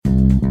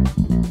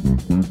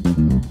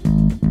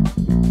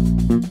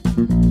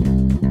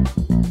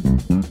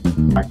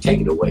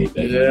Take it away,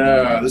 baby.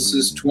 Yeah, this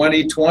is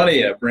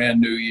 2020, a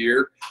brand new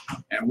year,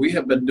 and we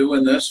have been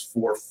doing this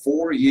for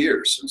 4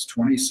 years, since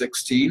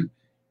 2016,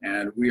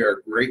 and we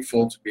are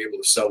grateful to be able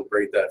to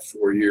celebrate that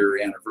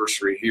 4-year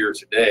anniversary here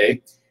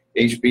today.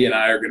 HB and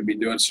I are going to be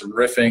doing some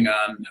riffing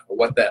on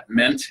what that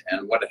meant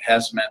and what it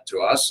has meant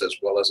to us, as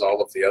well as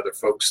all of the other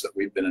folks that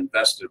we've been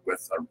invested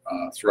with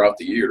throughout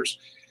the years.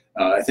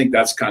 I think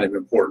that's kind of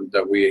important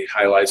that we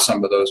highlight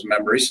some of those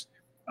memories,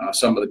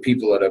 some of the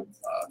people that have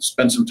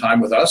spent some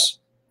time with us,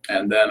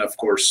 and then, of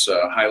course,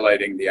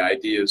 highlighting the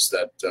ideas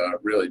that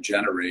really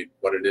generate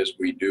what it is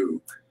we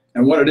do.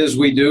 And what it is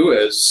we do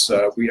is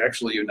we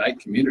actually unite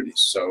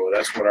communities. So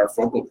that's what our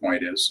focal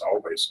point is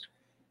always.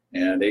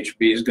 And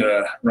HB is going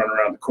to run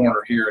around the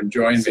corner here and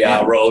join me. See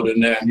how I rolled in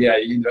there? Yeah,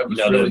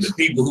 the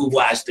people who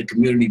watch the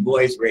Community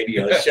Voice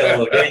radio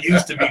show, they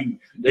used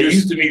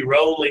to be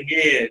rolling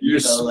in. You're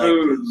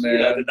smooth,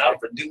 man. And I'm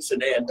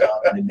producing and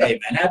talking today,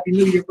 man. Happy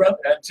New Year, brother.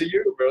 And to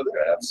you, brother.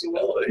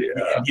 Absolutely.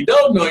 Yeah. If you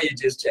don't know, you're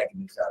just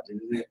checking this out.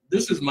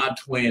 This is my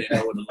twin, and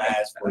over the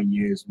last 4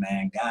 years,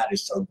 man, God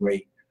is so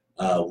great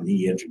when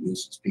He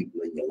introduces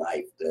people in your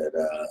life that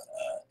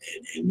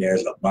and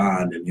there's a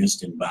bond, an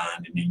instant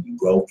bond, and then you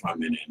grow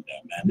from it. And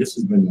man, this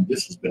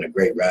has been a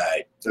great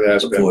ride. It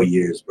has been 4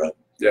 years, brother.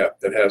 Yeah,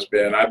 it has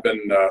been. I've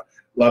been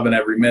loving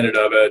every minute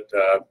of it,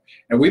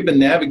 and we've been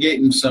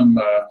navigating some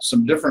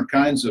different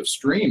kinds of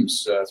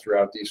streams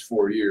throughout these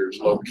 4 years.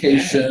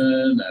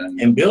 Location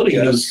and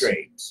building new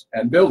streams.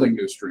 And building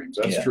new streams.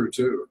 That's true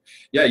too.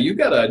 Yeah, you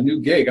got a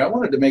new gig. I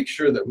wanted to make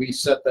sure that we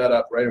set that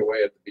up right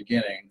away at the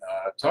beginning.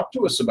 Talk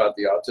to us about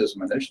the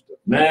Autism Initiative.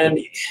 Man,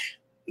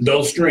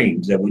 those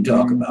streams that we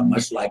talk about,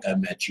 much like I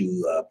met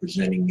you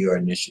presenting your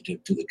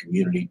initiative to the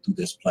community through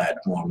this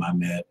platform, I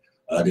met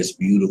this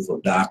beautiful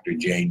Dr.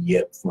 Jane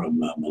Yip from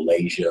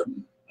Malaysia,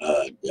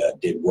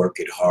 did work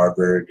at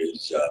Harvard,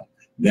 has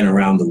been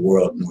around the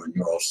world doing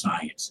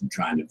neuroscience and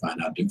trying to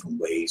find out different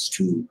ways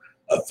to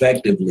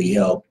effectively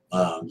help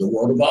the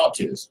world of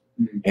autism.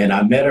 Mm-hmm. And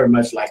I met her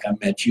much like I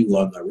met you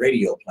on the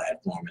radio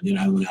platform, and then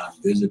I went out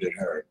and visited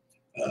her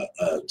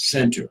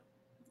center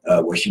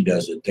where she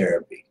does the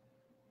therapy.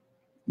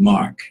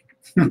 Mark,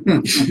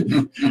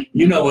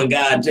 you know, when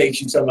God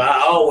takes you somewhere, I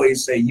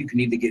always say you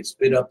can either get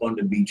spit up on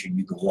the beach or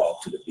you can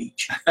walk to the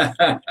beach.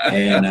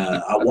 And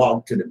I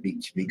walked to the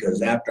beach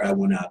because after I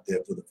went out there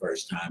for the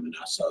first time and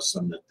I saw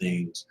some of the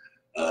things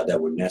that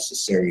were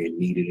necessary and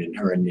needed in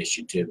her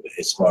initiative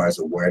as far as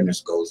awareness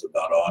goes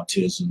about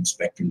autism,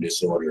 spectrum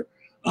disorder,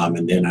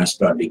 and then I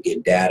started to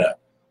get data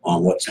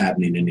on what's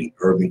happening in the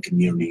urban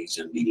communities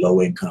and the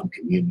low-income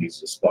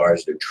communities as far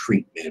as the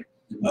treatment,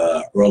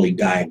 early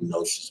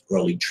diagnosis,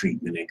 early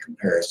treatment in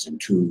comparison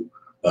to,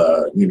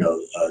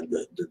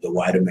 the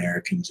white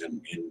Americans in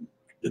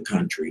the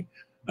country.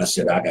 I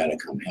said, I got to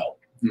come help.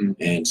 Mm-hmm.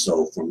 And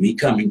so for me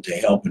coming to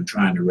help and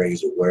trying to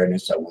raise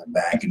awareness, I went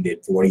back and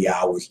did 40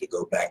 hours to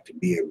go back to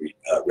be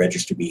a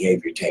registered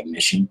behavior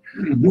technician,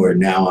 mm-hmm. where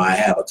now I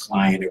have a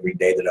client every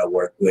day that I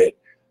work with,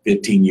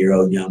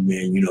 15-year-old young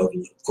man. You know,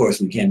 of course,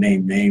 we can't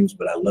name names,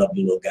 but I love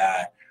the little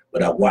guy.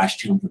 But I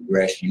watched him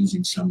progress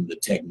using some of the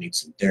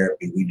techniques in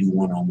therapy. We do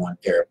one-on-one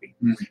therapy.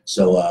 Mm-hmm.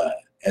 So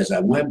as I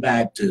went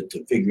back to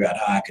figure out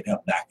how I could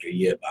help Dr.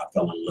 Yip, I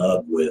fell in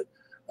love with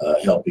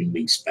helping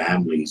these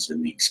families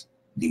and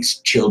these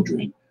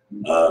children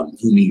who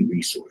need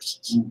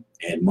resources. Mm-hmm.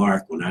 And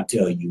Mark, when I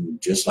tell you,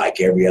 just like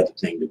every other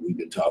thing that we've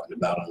been talking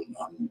about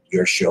on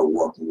your show,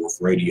 Walking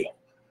Wolf Radio,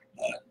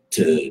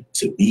 to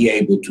be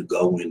able to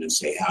go in and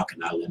say, how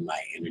can I lend my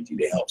energy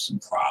to help some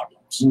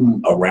problems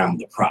around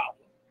the problem?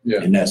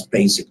 Yeah. And that's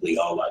basically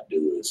all I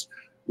do. Is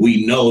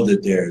we know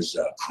that there's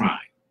crime,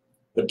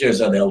 but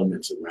there's other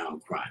elements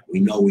around crime.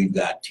 We know we've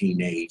got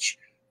teenage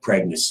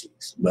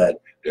pregnancies,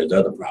 but there's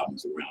other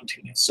problems around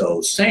teenage. So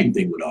same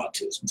thing with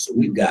autism. So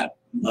we've got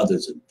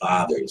mothers and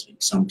fathers and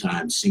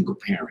sometimes single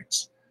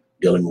parents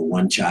dealing with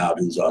one child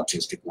who's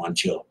autistic, one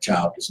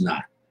child is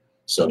not.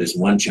 So this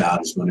one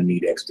child is going to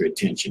need extra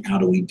attention. How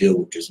do we deal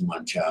with this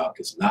one child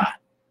that's not?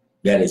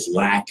 That is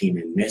lacking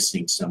and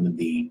missing some of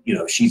the,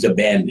 she's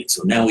abandoned.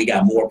 So now we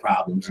got more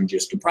problems than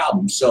just a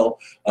problem. So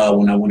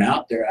when I went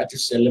out there, I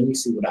just said, let me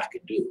see what I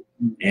could do.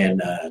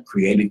 And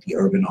created the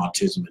Urban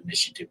Autism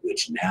Initiative,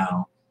 which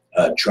now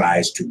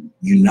tries to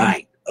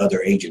unite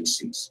other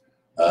agencies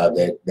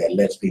that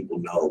lets people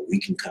know we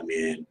can come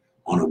in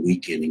on a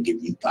weekend and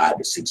give you 5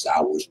 to 6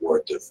 hours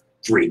worth of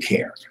free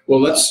care.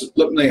 Well,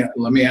 let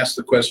me ask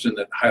the question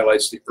that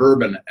highlights the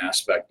urban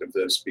aspect of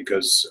this,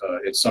 because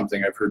it's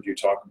something I've heard you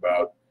talk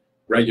about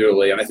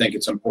regularly, and I think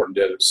it's important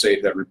to say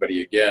to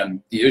everybody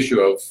again, the issue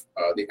of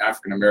the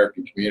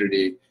African-American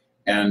community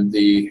and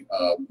the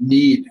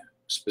need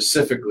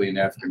specifically in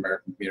the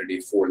African-American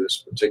community for this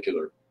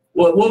particular.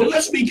 Well,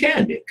 let's be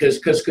candid,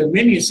 because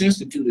Convenience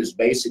Institute is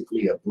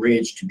basically a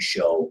bridge to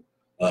show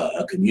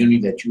a community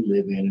that you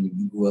live in and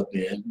you grew up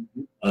in.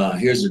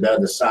 Here's the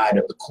other side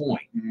of the coin.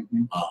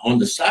 Mm-hmm. On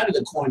the side of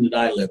the coin that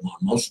I live on,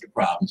 most of the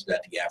problems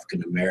that the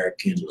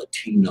African-American,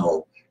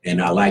 Latino, and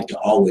I like to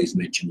always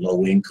mention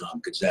low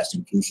income, because that's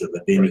inclusive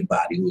of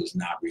anybody who is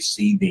not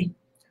receiving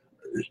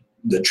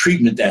the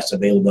treatment that's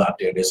available out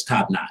there that's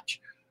top notch.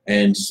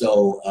 And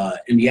so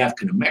in the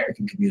African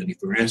American community,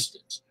 for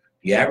instance,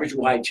 the average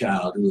white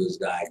child who is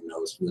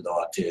diagnosed with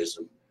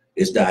autism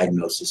is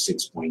diagnosed at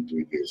 6.3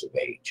 years of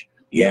age.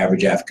 The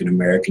average African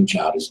American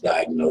child is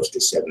diagnosed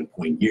at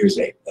 7.8 years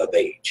of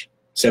age.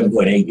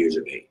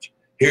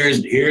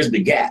 Here's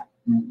the gap.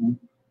 Mm-hmm.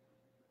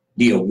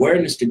 The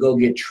awareness to go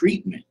get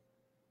treatment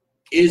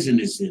isn't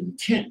as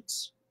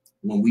intense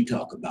when we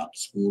talk about the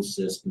school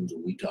systems, or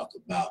we talk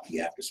about the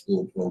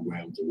after-school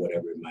programs, or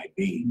whatever it might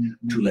be,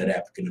 Mm-hmm. to let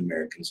African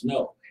Americans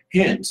know.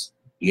 Hence,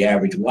 the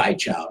average white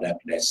child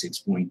after that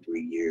 6.3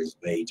 years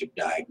of age of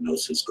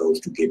diagnosis goes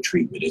to get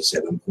treatment at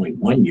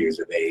 7.1 years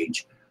of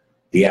age.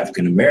 The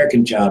African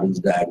American child who's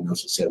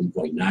diagnosed at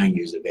 7.9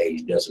 years of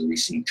age doesn't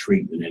receive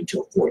treatment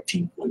until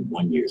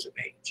 14.1 years of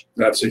age.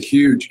 That's a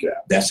huge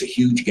gap. That's a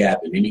huge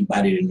gap, and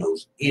anybody that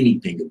knows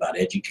anything about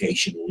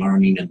education,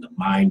 learning, and the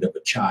mind of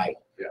a child,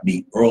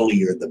 the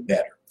earlier the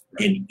better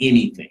in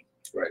anything.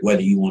 Right.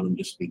 Whether you want them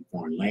to speak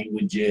foreign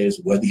languages,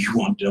 whether you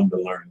want them to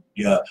learn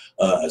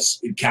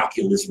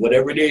calculus,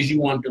 whatever it is you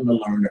want them to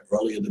learn, the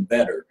earlier the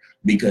better.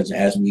 Because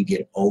as we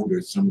get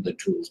older, some of the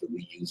tools that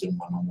we use in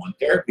one-on-one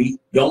therapy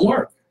don't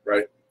work.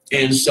 Right.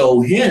 And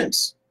so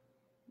hence,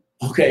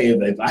 okay,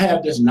 if I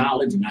have this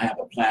knowledge and I have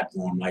a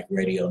platform like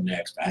Radio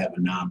Next, I have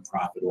a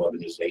nonprofit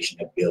organization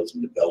that builds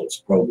and develops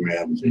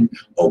programs, and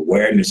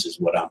awareness is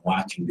what I'm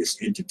watching this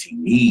entity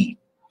need.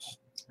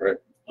 Right.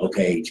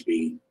 Okay,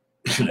 HB,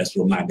 that's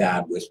what my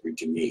God whispered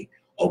to me.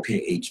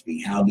 Okay,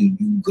 HB, how do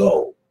you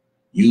go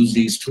use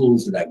these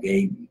tools that I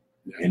gave you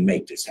and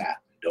make this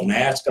happen? Don't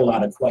ask a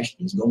lot of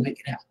questions, go make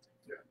it happen.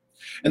 Yeah.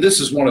 And this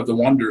is one of the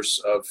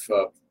wonders of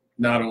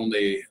not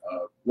only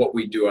what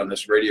we do on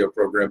this radio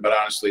program, but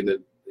honestly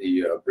the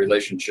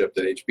relationship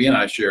that HB and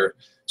I share.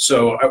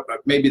 So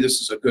maybe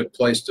this is a good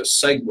place to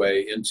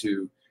segue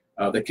into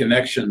the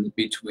connection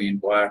between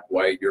Black,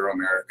 white,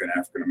 Euro-American,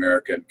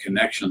 African-American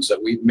connections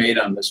that we've made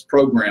on this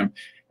program.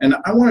 And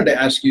I wanted to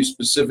ask you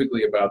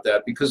specifically about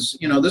that because,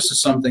 you know, this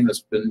is something that's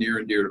been near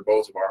and dear to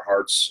both of our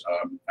hearts,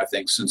 I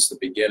think, since the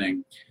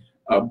beginning.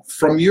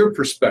 From your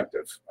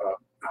perspective,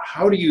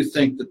 how do you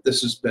think that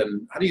this has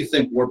been, how do you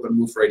think Warp and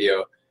Woof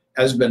Radio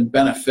has been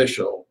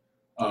beneficial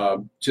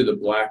to the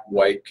Black,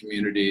 white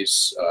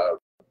communities,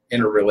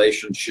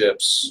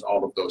 interrelationships,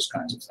 all of those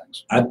kinds of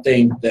things? I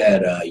think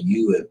that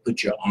you have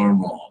put your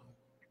arm on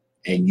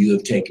and you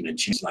have taken a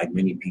chance like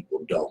many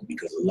people don't,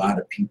 because a lot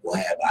of people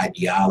have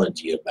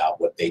ideology about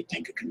what they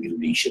think a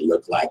community should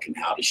look like and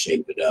how to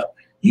shape it up.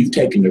 You've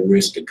taken the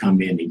risk to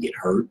come in and get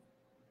hurt.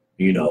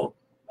 You know,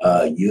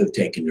 you have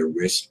taken the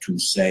risk to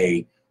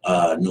say,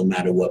 no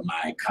matter what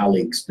my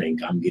colleagues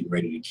think, I'm getting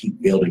ready to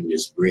keep building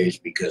this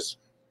bridge, because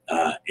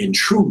in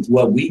truth,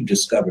 what we've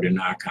discovered in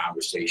our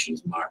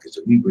conversations, Mark, is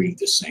that we breathe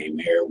the same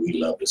air, we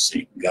love the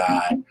same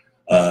God.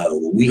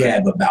 We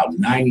have about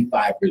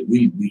 95%,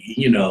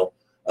 you know,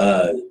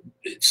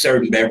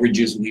 certain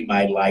beverages we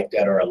might like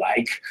that are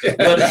alike,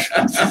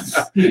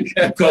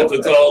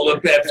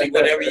 Coca-Cola, Pepsi,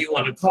 whatever you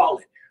want to call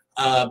it.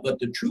 But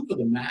the truth of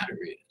the matter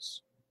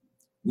is,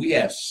 we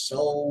have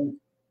so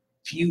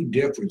few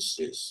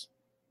differences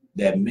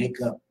that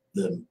make up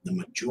the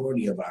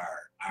majority of our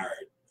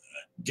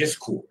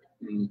discord.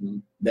 Mm-hmm.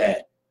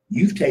 That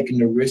you've taken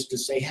the risk to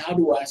say, how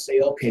do I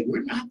say, okay,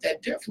 we're not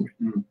that different.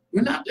 Mm-hmm.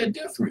 We're not that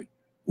different.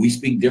 We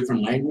speak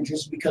different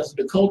languages because of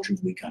the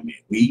cultures we come in.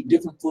 We eat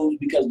different foods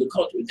because of the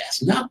culture.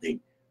 That's nothing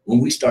when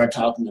we start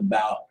talking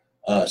about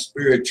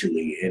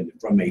spiritually and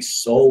from a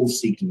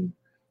soul-seeking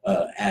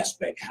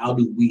aspect. How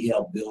do we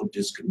help build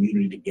this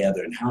community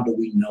together, and how do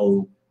we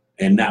know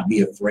and not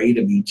be afraid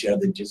of each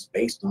other just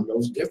based on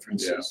those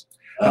differences?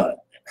 Yeah.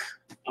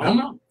 I don't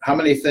know. How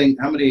many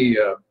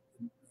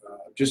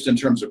just in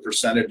terms of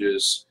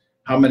percentages,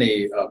 how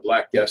many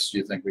Black guests do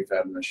you think we've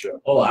had in the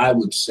show? Oh, I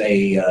would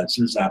say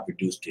since I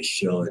produced this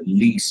show, at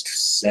least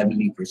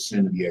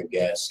 70% of your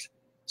guests,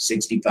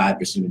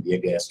 65% of your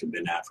guests have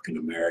been African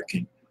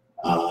American.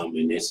 And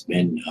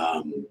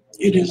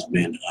it has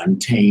been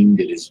untamed.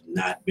 It has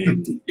not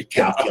been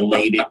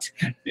calculated.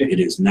 It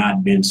has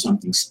not been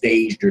something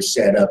staged or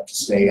set up to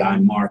say,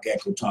 I'm Mark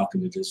Eckel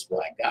talking to this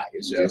Black guy.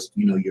 It's just,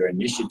 you know, your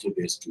initiative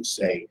is to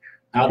say,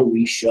 how do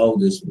we show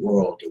this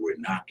world that we're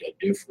not that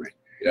different,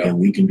 and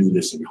we can do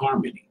this in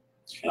harmony?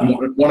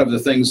 One of the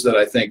things that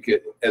I think,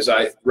 as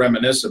I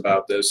reminisce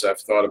about this, I've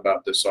thought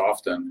about this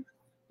often,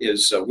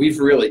 is we've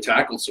really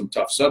tackled some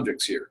tough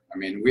subjects here. I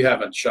mean, we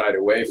haven't shied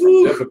away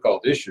from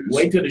difficult issues.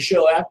 Wait till the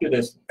show after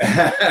this.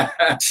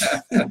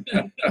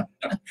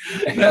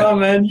 No,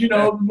 man, you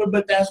know,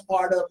 but that's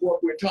part of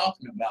what we're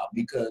talking about,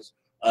 because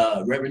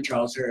Reverend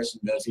Charles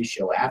Harrison does his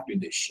show after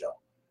this show.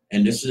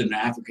 And this is an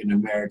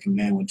African-American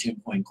man with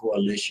 10-Point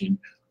Coalition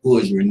who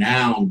is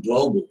renowned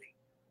globally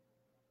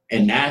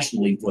and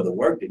nationally for the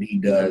work that he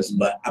does.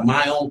 But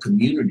my own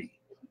community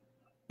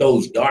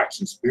throws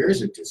darts and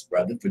spears at this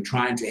brother for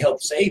trying to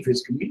help save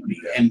his community.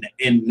 And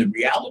the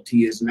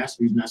reality is, and that's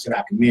the reason I said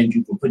I commend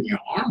you for putting your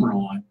armor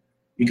on,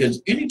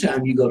 because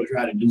anytime you go to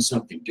try to do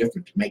something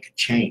different to make a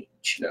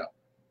change,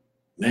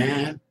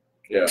 man,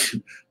 Yeah.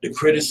 The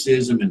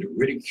criticism and the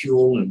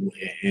ridicule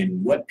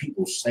and what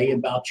people say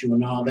about you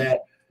and all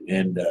that.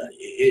 And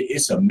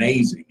it's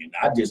amazing. And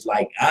I just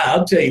like,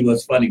 I'll tell you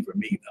what's funny for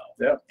me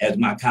though, Yeah. as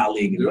my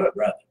colleague and my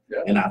brother. Yeah.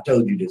 And I've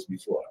told you this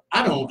before.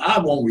 I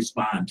won't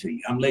respond to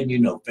you. I'm letting you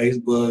know,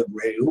 Facebook,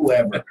 radio,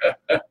 whoever.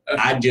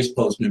 I just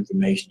post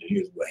information, and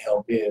here's what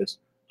help is.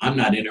 I'm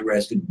not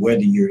interested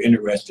whether you're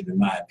interested in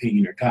my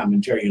opinion or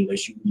commentary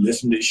unless you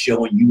listen to this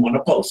show and you want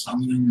to post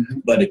something. Mm-hmm.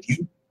 But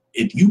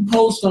if you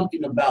post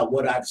something about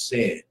what I've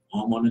said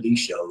on one of these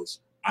shows,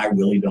 I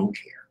really don't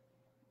care.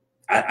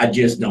 I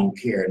just don't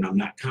care, and I'm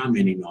not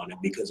commenting on it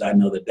because I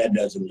know that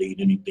doesn't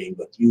lead anything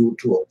but fuel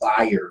to a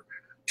fire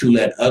to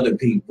let other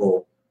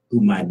people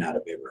who might not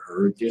have ever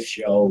heard this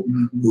show,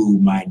 Mm-hmm. who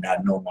might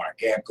not know Mark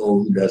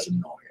Eckel, who doesn't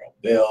know Harold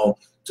Bell,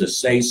 to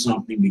say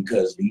something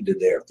because either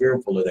they're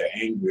fearful or they're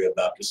angry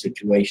about the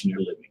situation they're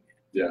living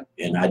in.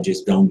 Yeah. And I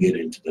just don't get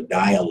into the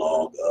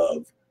dialogue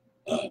of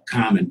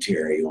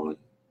commentary on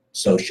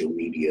social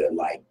media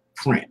like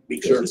print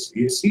because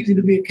it's easy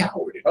to be a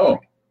coward. Oh,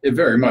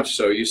 very much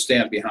so. You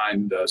stand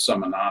behind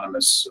some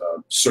anonymous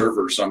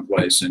server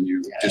someplace and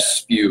you just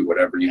spew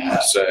whatever you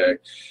want to say.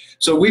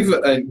 So we've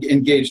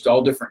engaged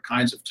all different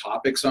kinds of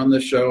topics on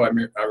this show.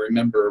 I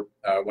remember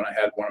when I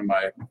had one of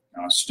my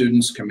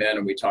students come in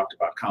and we talked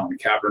about Colin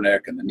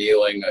Kaepernick and the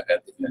kneeling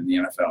in the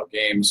NFL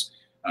games.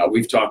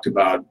 We've talked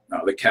about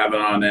the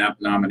Kavanaugh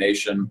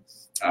nomination.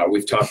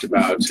 We've talked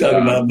about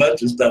a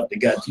bunch of stuff that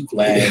got you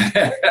flagged.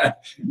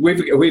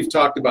 We've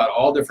talked about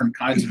all different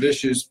kinds of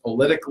issues,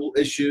 political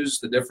issues,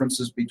 the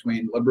differences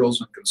between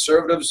liberals and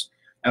conservatives,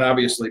 and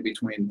obviously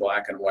between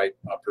black and white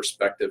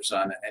perspectives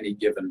on any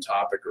given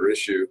topic or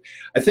issue.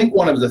 I think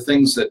one of the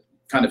things that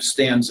kind of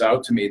stands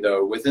out to me,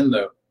 though, within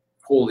the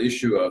whole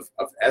issue of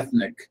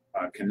ethnic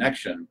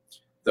connection,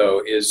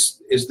 though,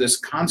 is this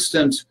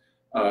constant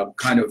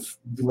kind of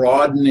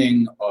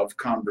broadening of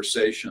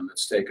conversation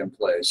that's taken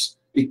place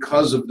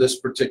because of this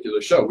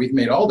particular show. We've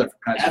made all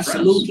different kinds of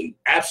friends.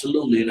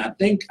 Absolutely. And I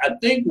think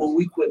when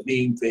we quit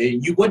being fair,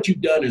 what you've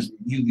done is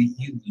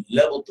you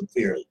leveled the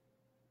fear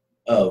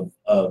of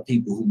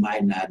people who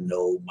might not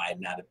know, might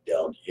not have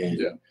dealt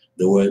in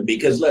the word.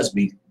 Because let's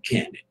be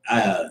candid.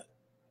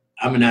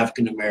 I'm an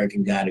African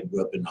American guy that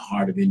grew up in the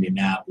heart of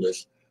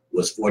Indianapolis,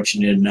 was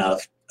fortunate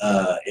enough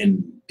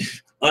and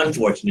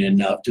unfortunate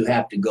enough to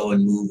have to go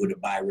and move with a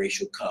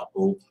biracial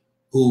couple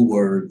who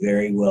were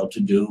very well to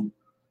do.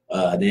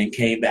 Then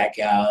came back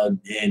out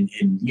and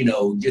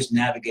just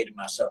navigated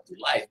myself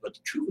through life. But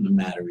the truth of the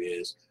matter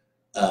is,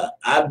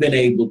 I've been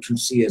able to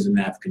see as an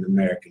African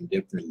American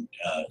different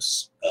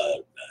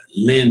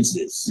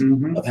lenses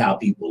of how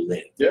people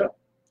live. Yeah.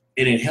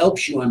 And it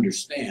helps you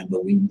understand.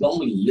 But when you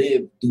only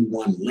live through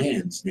one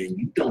lens, then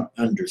you don't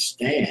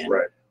understand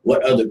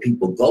what other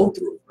people go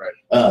through.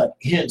 Right.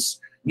 Hence,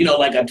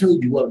 like I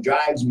told you, what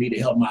drives me to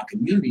help my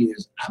community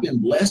is I've been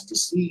blessed to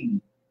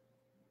see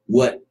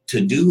what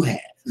to do has.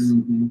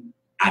 Mm-hmm.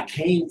 I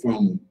came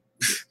from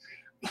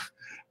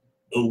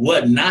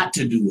what not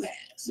to do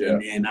has. Yeah.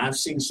 And I've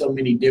seen so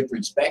many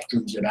different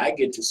spectrums that I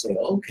get to say,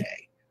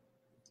 okay,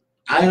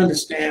 I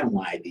understand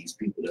why these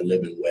people that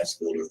live in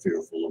Westfield are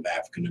fearful of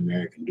African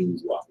American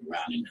dudes walking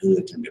around in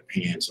hoods and their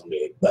pants on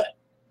their butt.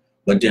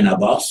 But then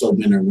I've also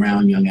been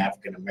around young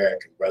African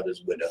American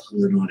brothers with a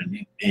hood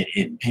on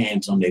and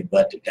pants on their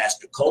butt. That's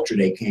the culture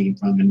they came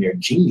from, and they're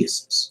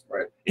geniuses.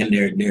 Right. And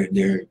they're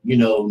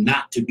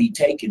not to be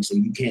taken. So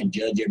you can't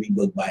judge every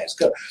book by its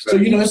cover. So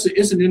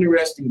it's an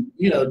interesting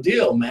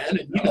deal, man.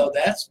 And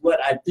that's what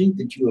I think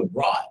that you have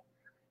brought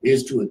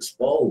is to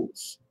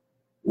expose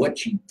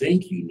what you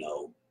think you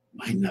know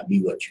might not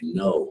be what you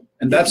know,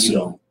 and that's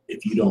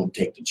if you don't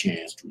take the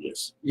chance to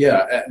listen.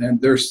 Yeah, and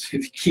there's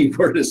the key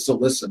word is to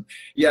listen.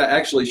 Yeah,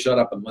 actually, shut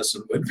up and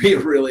listen would be a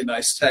really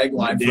nice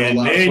tagline for a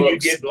lot of folks. Then you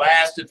get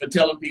blasted for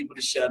telling people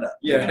to shut up.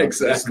 Yeah,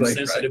 exactly.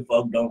 Some sensitive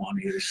folk don't want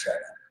to hear shut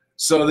up.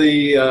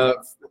 So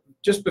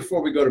just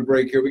before we go to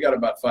break here, we got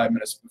about 5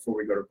 minutes before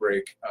we go to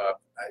break.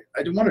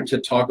 I wanted to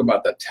talk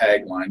about the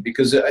tagline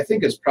because I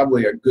think it's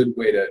probably a good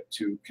way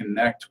to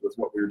connect with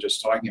what we were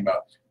just talking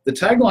about. The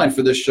tagline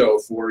for this show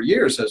for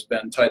years has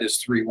been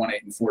Titus 3, 1,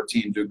 8, and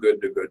 14, do good,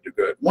 do good, do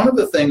good. One of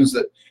the things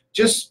that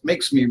just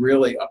makes me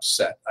really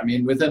upset, I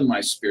mean, within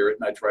my spirit,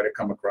 and I try to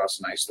come across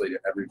nicely to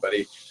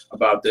everybody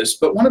about this,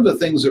 but one of the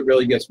things that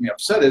really gets me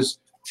upset is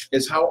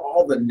how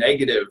all the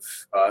negative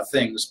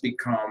things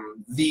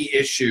become the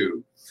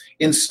issue.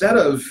 Instead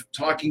of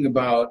talking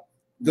about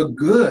the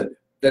good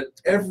that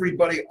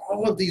everybody,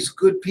 all of these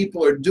good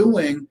people are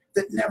doing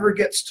that never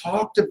gets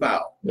talked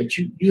about. But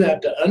you have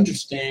to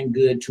understand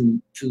good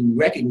to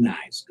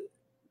recognize good.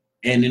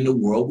 And in the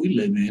world we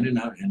live in, and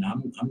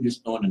I'm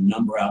just throwing a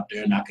number out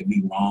there, and I could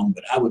be wrong,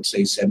 but I would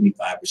say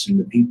 75%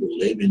 of people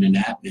live in an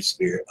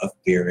atmosphere of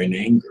fear and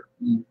anger.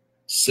 Mm-hmm.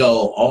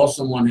 So all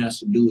someone has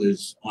to do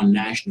is on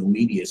national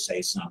media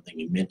say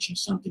something and mention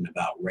something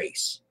about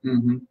race.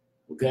 Mm-hmm.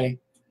 Okay?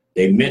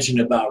 They mentioned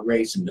about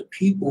race, and the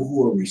people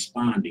who are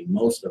responding,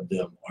 most of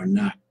them are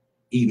not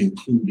even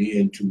clued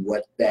into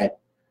what that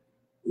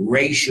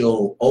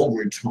racial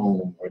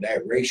overtone or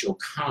that racial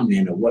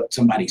comment or what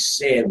somebody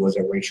said was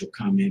a racial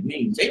comment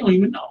means. They don't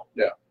even know.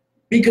 Yeah.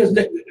 Because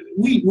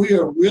we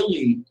are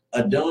really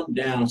a dumbed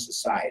down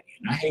society.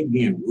 And I hate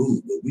being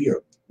rude,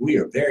 but we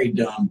are very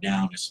dumbed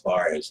down as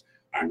far as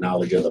our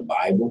knowledge of the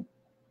Bible.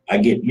 I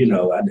get,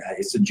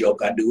 it's a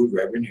joke I do with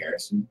Reverend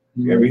Harrison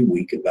every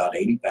week. About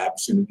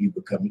 85% of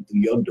people coming through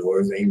your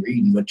doors ain't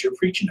reading what you're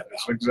preaching about.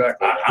 That's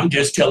exactly. I'm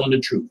just telling the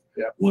truth.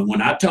 Yeah.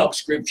 When I talk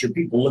scripture,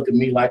 people look at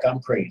me like I'm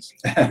crazy.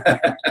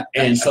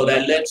 And so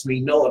that lets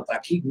me know if I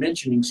keep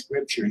mentioning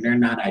scripture and they're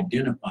not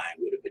identifying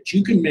with it. But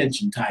you can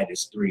mention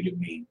Titus 3 to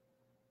me,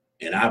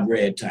 and I've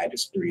read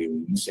Titus 3, and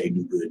when you say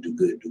do good, do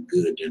good, do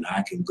good, then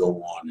I can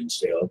go on and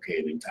say,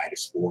 okay, then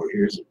Titus 4,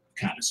 here's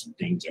kind of some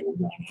things that were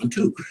going on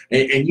too.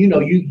 And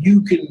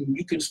you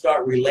can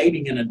start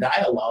relating in a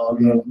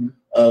dialogue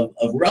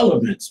of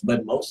relevance,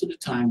 but most of the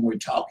time we're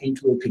talking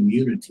to a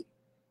community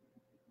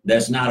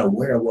that's not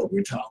aware of what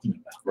we're talking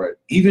about. Right.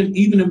 Even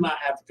in my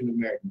African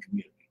American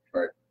community.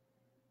 Right.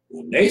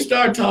 When they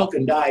start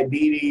talking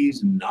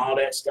diabetes and all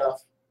that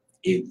stuff,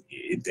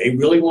 if they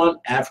really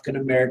want African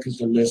Americans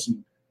to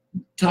listen,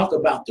 talk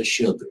about the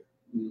sugar.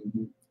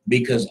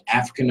 Because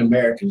African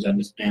Americans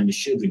understand the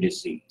sugar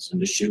disease,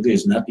 and the sugar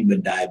is nothing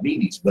but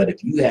diabetes. But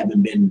if you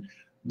haven't been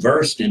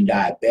versed in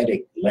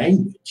diabetic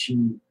language,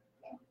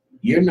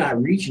 you're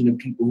not reaching the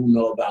people who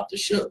know about the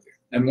sugar.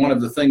 And one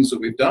of the things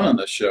that we've done on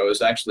this show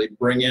is actually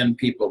bring in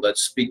people that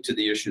speak to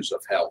the issues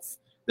of health.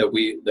 That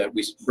we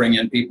bring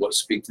in people that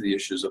speak to the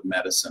issues of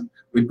medicine.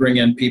 We bring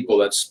in people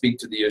that speak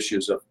to the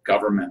issues of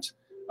government.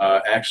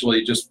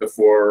 Actually, just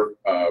before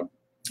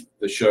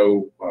the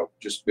show,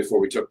 just before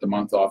we took the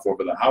month off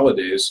over the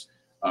holidays,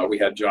 we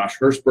had Josh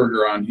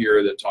Hirschberger on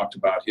here that talked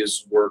about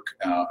his work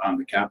on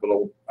the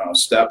Capitol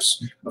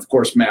steps. Of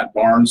course, Matt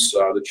Barnes,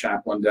 the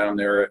chaplain down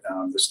there at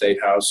the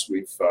State House,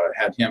 we've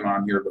had him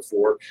on here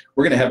before.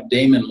 We're going to have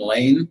Damon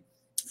Lane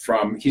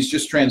he's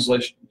just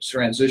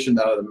transitioned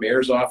out of the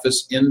mayor's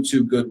office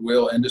into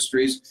Goodwill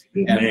Industries.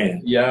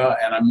 Man. Yeah,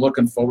 and I'm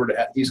looking forward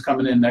to he's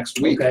coming in next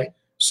week. Okay.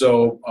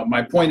 So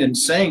my point in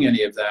saying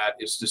any of that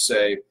is to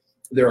say,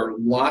 there are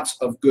lots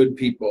of good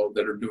people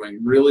that are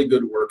doing really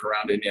good work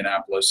around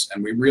Indianapolis,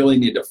 and we really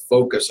need to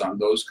focus on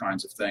those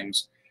kinds of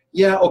things.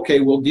 Yeah,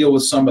 okay, we'll deal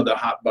with some of the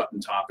hot button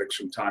topics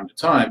from time to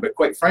time, but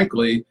quite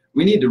frankly,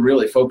 we need to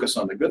really focus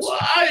on the good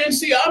stuff.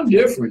 I'm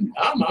different.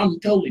 I'm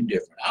totally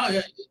different.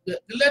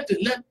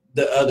 Let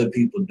the other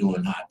people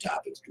doing hot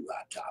topics do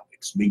hot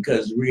topics,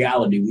 because in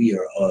reality, we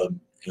are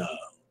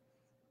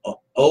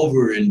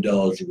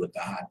overindulged with the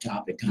hot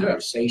topic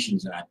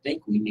conversations. And I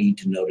think we need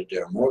to know that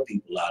there are more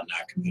people out in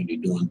our community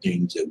doing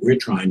things that we're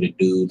trying to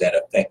do that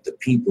affect the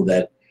people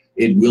that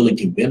it really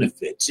can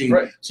benefit. See,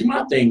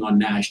 my thing on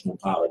national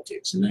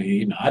politics, and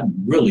I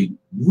really,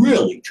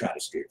 really try to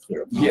steer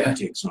clear of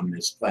politics on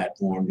this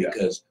platform,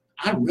 because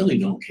I really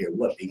don't care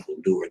what people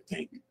do or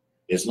think,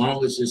 as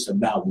long as it's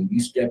about when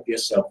you step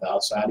yourself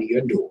outside of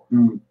your door.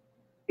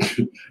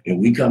 And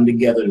we come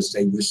together to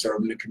say we're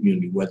serving the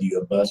community, whether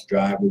you're a bus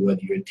driver,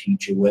 whether you're a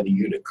teacher, whether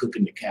you're the cook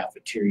in the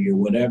cafeteria or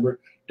whatever,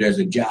 there's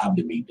a job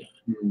to be done.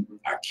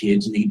 Our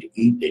kids need to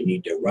eat, they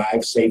need to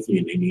arrive safely,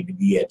 and they need to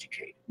be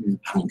educated.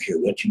 I don't care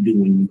what you do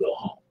when you go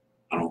home.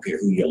 I don't care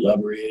who your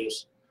lover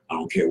is. I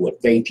don't care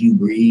what faith you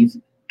breathe.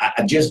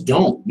 I just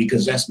don't,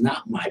 because that's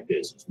not my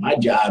business. My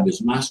job,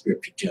 as my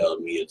scripture tells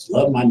me, is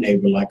love my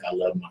neighbor like I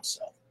love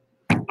myself.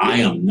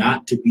 I am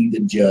not to be the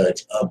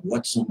judge of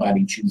what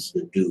somebody chooses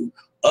to do,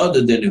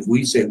 other than if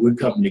we say we're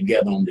coming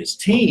together on this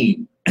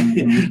team.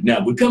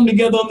 Now, we come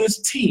together on this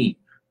team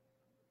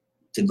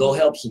to go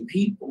help some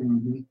people,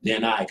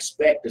 then I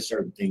expect a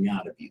certain thing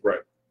out of you.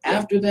 Right.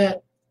 After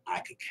that,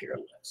 I could care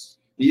less.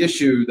 The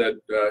issue that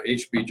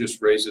HB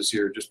just raises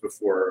here just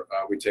before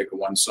we take a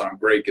one-song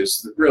break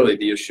is really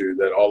the issue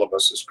that all of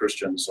us as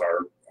Christians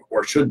are,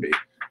 or should be,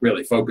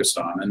 really focused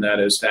on, and that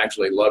is to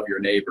actually love your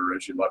neighbor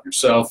as you love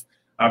yourself.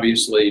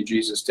 Obviously,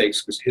 Jesus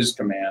takes his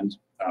command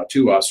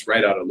to us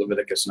right out of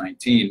Leviticus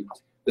 19,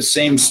 the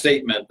same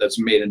statement that's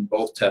made in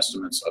both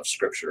testaments of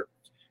Scripture.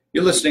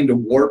 You're listening to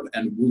Warp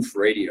and Woof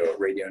Radio,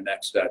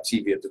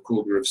 RadioNext.tv at the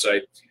Cool Groove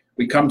site.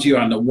 We come to you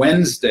on the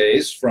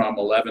Wednesdays from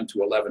 11 to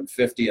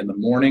 11:50 in the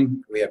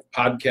morning. We have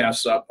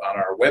podcasts up on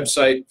our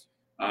website.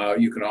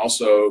 You can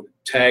also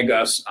tag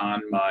us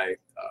on my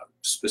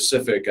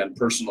specific and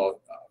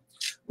personal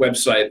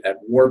website at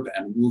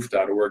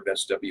warpandwoof.org.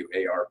 That's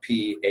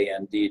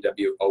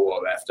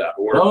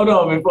WARPANDWOOF.org. Hold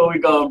on, before we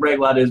go and break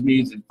while this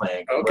music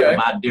playing. Okay.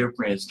 My dear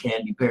friends,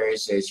 Candy Perry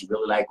says she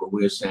really liked what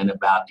we were saying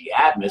about the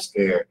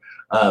atmosphere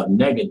of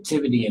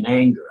negativity and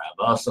anger. I've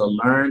also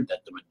learned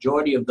that the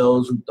majority of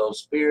those who throw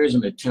spears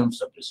and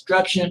attempts of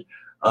destruction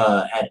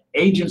at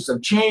agents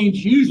of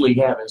change usually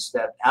haven't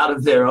stepped out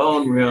of their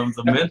own realms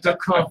of mental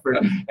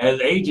comfort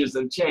as agents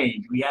of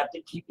change. We have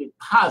to keep it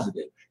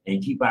positive and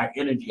keep our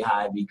energy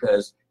high,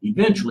 because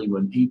eventually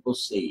when people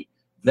see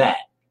that,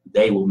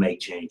 they will make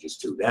changes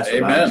too. That's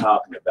what I'm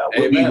talking about.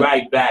 We'll be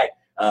right back.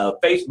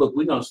 Facebook,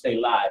 we're going to stay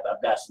live. I've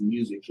got some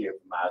music here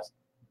from my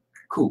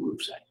Cool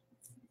Group site.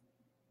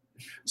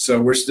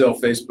 So we're still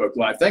Facebook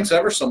Live. Thanks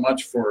ever so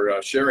much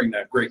for sharing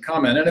that great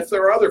comment. And if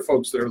there are other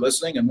folks that are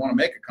listening and want to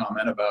make a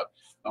comment about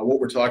what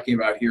we're talking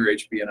about here,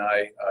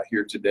 HB&I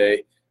here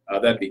today,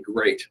 that'd be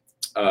great.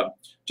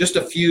 Just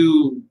a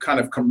few kind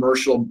of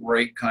commercial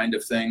break kind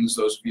of things.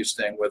 Those of you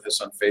staying with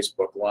us on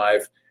Facebook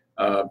Live,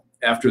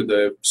 after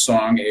the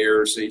song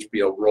airs, HB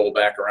will roll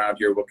back around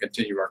here. We'll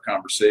continue our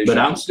conversation. But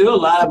I'm still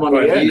live on the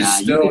air he's now.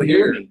 Still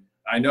here. Me.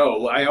 I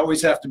know. I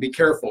always have to be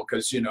careful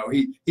because, you know,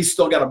 he's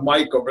still got a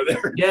mic over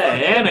there. Yeah,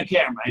 and a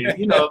camera.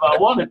 You know, if I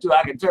wanted to,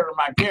 I could turn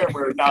my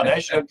camera. No,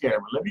 that's your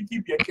camera. Let me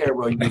keep your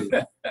camera on you,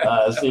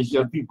 since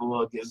your people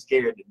will get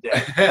scared to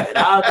death. And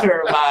I'll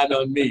turn mine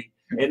on me.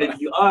 And if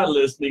you are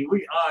listening,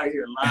 we are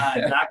here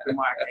live. Dr.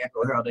 Mark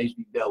Eckel, Harold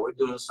H.B. Bell. We're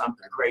doing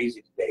something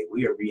crazy today.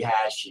 We are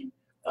rehashing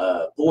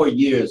 4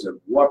 years of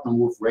Warp and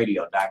Woof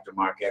Radio, Dr.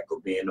 Mark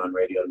Eckel being on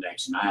Radio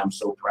Next. And I am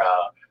so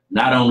proud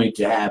not only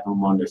to have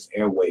him on this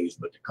airways,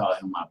 but to call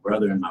him my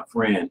brother and my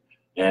friend.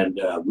 And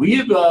we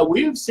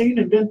have seen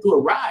and been through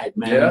a ride,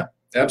 man. Yeah,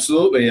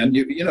 absolutely. And,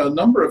 you know, a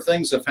number of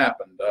things have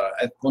happened.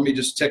 Let me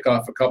just tick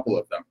off a couple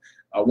of them.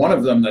 One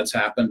of them that's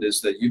happened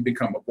is that you've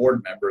become a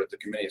board member at the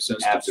Comenius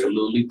Institute.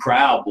 Absolutely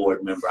proud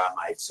board member, I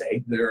might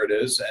say. There it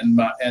is. And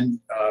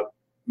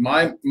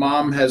my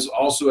mom has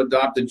also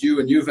adopted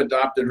you, and you've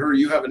adopted her.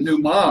 You have a new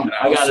mom now.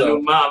 I got a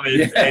new mom.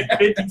 At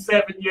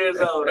 57 years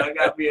old, I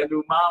got me a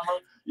new mama,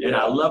 and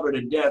I love her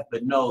to death.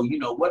 But no, you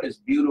know, what is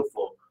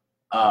beautiful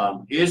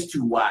is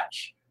to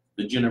watch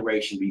the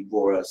generation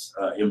before us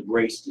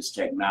embrace this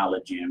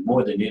technology. And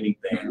more than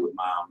anything with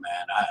Mom,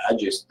 man, I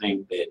just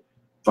think that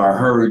for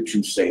her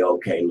to say,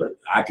 okay, look,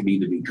 I can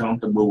either be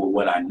comfortable with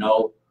what I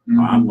know,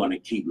 or I'm going to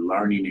keep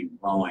learning and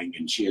growing.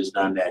 And she has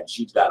done that.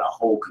 She's got a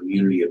whole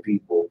community of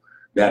people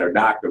that are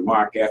Dr.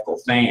 Mark Eckel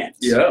fans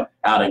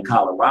out in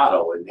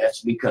Colorado. And that's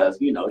because,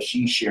 you know,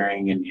 she's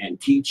sharing and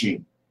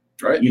teaching,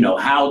 right, you know,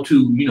 how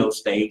to, you know,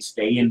 stay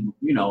in,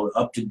 you know,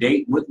 up to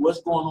date with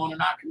what's going on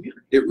in our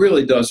community. It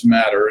really does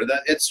matter.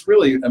 That it's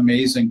really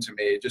amazing to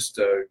me. Just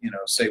to, you know,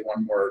 say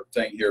one more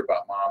thing here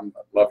about Mom.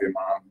 I love you,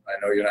 Mom. I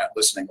know you're not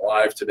listening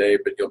live today,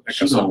 but you'll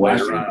pick us up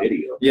later on.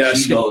 Video. Yeah,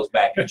 she goes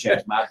back and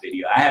checks my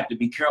video. I have to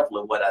be careful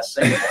of what I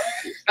say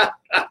about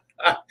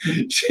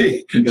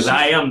because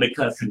I am the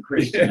cussing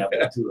Christian of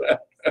it too.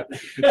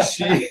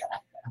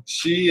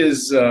 She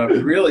is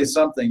really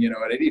something, you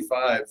know. At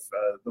 85,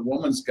 the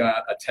woman's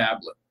got a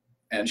tablet,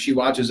 and she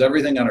watches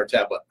everything on her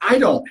tablet. I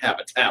don't have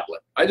a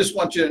tablet. I just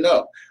want you to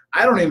know,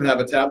 I don't even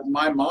have a tablet.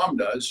 My mom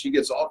does. She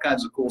gets all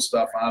kinds of cool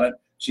stuff on it.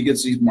 She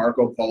gets these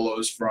Marco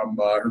Polos from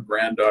her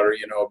granddaughter,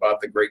 you know,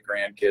 about the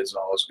great-grandkids and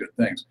all those good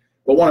things.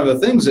 But one of the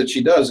things that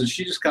she does is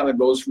she just kind of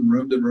goes from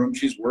room to room.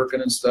 She's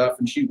working and stuff,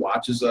 and she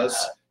watches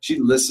us. She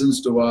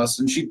listens to us,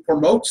 and she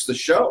promotes the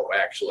show,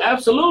 actually.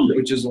 Absolutely.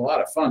 Which is a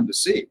lot of fun to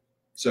see.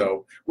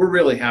 So we're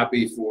really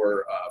happy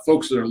for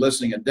folks that are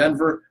listening in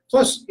Denver.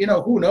 Plus, you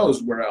know, who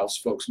knows where else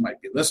folks might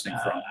be listening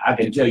from. I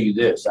can tell you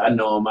this. I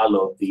know on my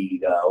little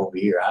feed over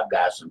here, I've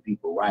got some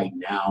people right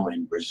now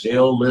in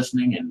Brazil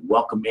listening and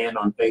welcome in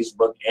on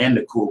Facebook and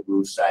the Cool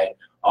Groove site.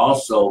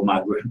 Also,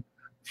 my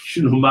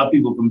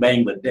people from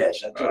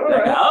Bangladesh. I told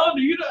them, oh,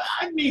 you know,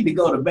 I need to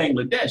go to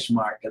Bangladesh,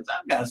 Mark, because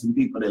I've got some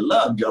people that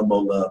love Jumbo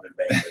Love in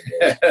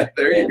Bangladesh.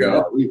 There you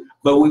go.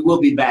 But we will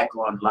be back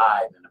on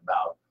live in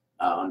about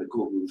on the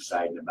Cool Groove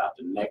site in about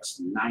the next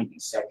 90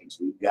 seconds.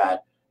 We've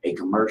got a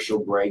commercial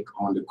break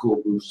on the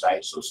Cool Groove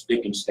site, so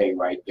stick and stay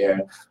right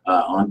there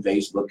on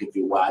Facebook if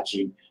you're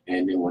watching.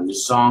 And then when the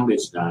song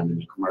is done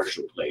and the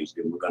commercial plays,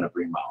 then we're going to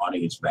bring my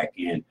audience back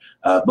in.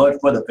 But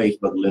for the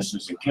Facebook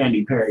listeners, and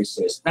Candy Perry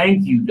says,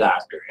 thank you,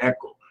 Dr.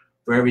 Eckel,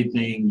 for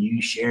everything you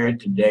shared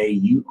today.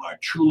 You are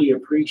truly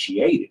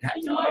appreciated. How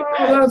you like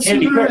that? That's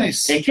Candy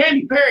nice. Perry. And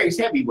Candy Perry's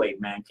heavyweight,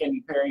 man.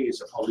 Candy Perry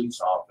is a police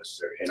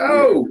officer. And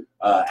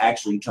we're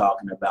actually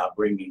talking about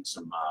bringing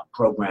some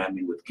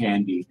programming with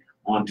Candy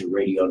onto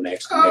Radio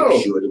Next to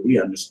make sure that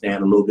we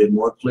understand a little bit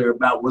more clear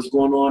about what's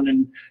going on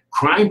in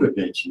crime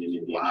prevention in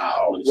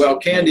Indianapolis. Well,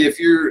 Candy, if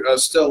you're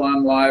still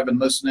on live and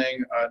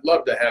listening, I'd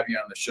love to have you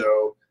on the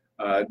show.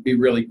 It'd be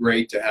really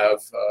great to have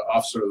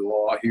Officer of the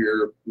Law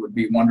here. It would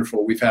be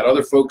wonderful. We've had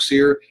other folks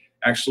here.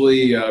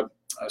 Actually,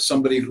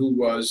 somebody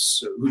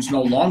who's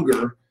no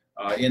longer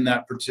in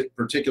that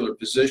particular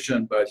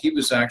position, but he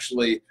was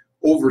actually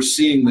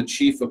overseeing the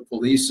chief of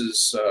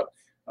police's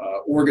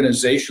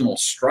organizational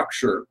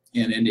structure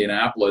in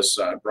Indianapolis,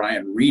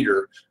 Brian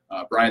Reeder.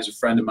 Brian's a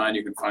friend of mine.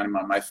 You can find him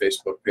on my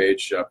Facebook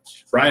page.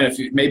 Brian, if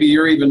maybe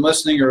you're even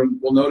listening or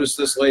we'll notice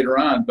this later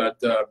on, but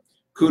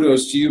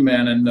kudos to you,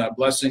 man, and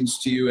blessings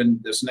to you in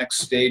this next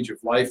stage of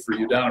life for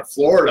you down in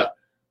Florida,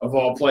 of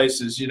all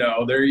places. You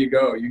know, there you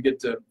go. You get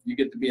to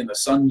be in the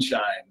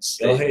sunshine.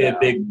 Go ahead,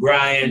 Big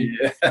Brian.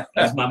 Yeah.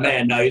 That's my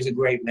man. No, he's a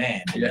great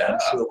man. And yeah. I'm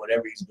sure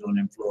whatever he's doing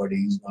in Florida,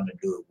 he's going to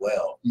do it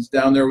well. He's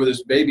down there with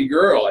his baby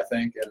girl, I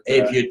think. And,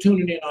 if you're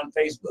tuning in on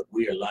Facebook,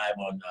 we are live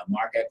on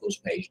Mark Eckel's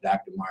page,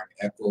 Dr. Mark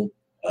Eckel,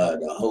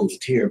 the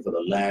host here for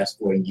the last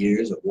 4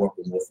 years of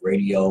Working Wolf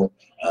Radio,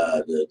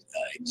 the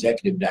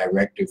executive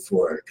director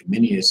for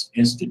Comenius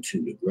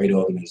Institute, a great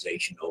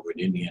organization over at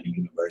Indiana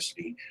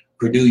University,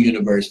 Purdue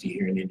University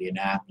here in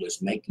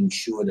Indianapolis, making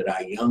sure that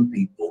our young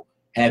people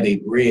have a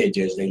bridge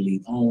as they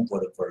leave home for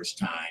the first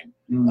time,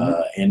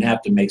 and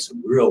have to make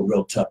some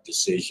real tough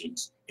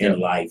decisions in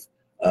life.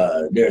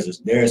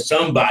 There's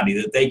somebody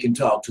that they can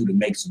talk to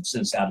make some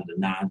sense out of the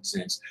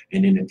nonsense.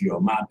 And then if you're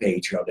on my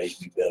page, Harold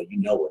H.B. Bell, you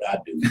know what I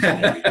do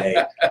every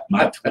day.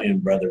 My twin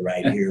brother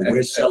right here.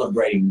 We're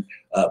celebrating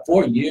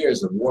 4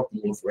 years of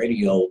Working Wolf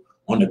Radio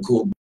on the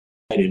Cool.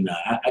 And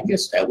I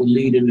guess that would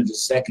lead into the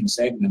second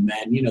segment,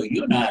 man. You know,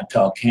 you and I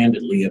talk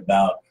candidly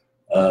about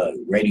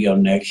Radio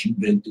Next. You've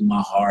been through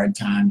my hard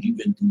times. You've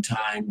been through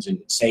times and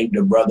saved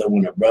a brother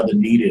when a brother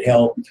needed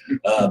help.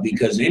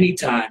 Because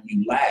anytime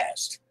you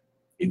last,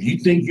 if you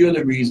think you're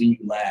the reason you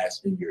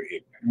last, then you're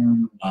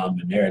ignorant.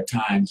 And there are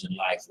times in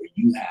life where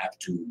you have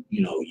to,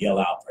 you know, yell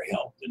out for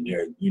help. And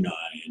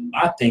and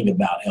my thing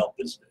about help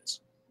is this.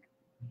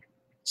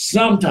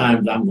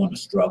 Sometimes I'm going to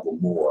struggle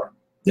more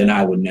than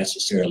I would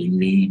necessarily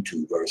need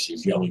to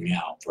versus yelling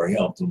out for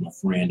help from a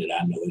friend that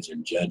I know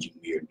isn't judging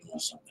me or doing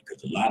something.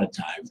 Because a lot of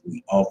times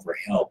we offer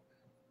help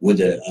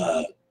with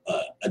a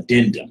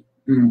addendum.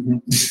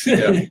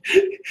 Yeah.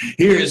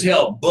 Here is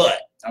help,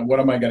 but.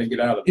 What am I going to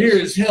get out of this?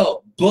 Here is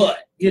help, but.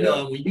 You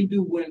know,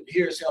 when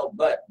here's help,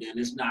 but then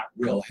it's not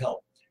real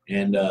help.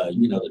 And,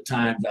 you know, the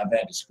times I've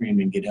had to scream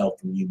and get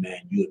help from you, man,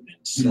 you have been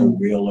so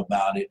real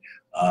about it.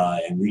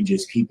 And we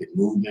just keep it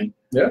moving.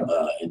 Yeah.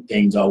 And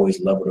things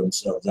always level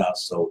themselves out.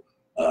 So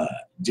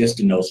just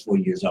in those 4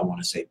 years, I want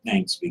to say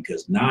thanks,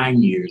 because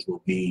 9 years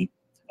will be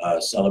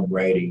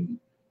celebrating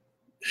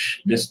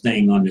this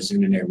thing on this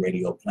internet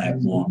radio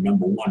platform.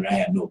 Number one, I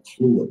had no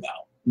clue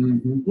about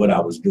what I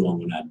was doing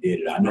when I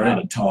did it. I know how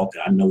to talk.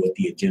 I know what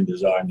the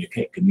agendas are in the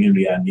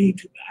community I need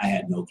to. I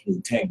had no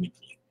clue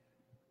technically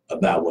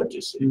about what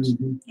this is.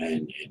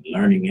 And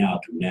learning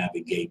how to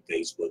navigate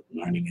Facebook,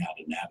 learning how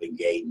to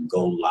navigate and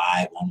go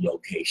live on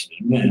location.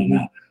 And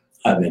man,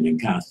 I've been in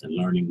constant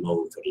learning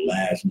mode for the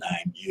last 9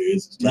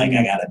 years. It's like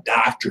I got a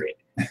doctorate.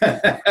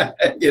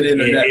 in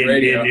internet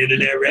radio.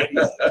 Internet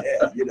radio.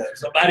 Yeah, you know,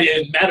 somebody,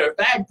 as a matter of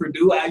fact,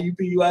 Purdue, IUP,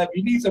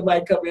 you need somebody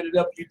to come in and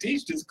help you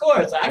teach this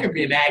course. I could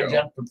be an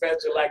adjunct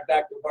professor like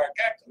Dr. Mark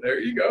Axel. There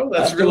you go.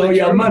 That's really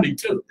your money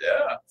too.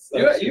 Yeah.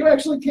 So, you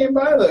actually came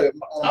by my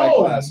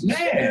classes. Man.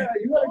 Yeah,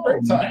 you had a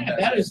great time. Man,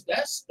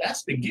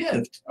 that's the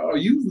gift. Oh,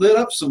 you lit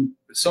up some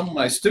of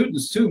my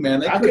students too,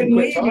 man. I couldn't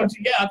leave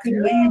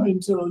leave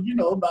until, you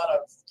know, about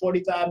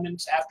 45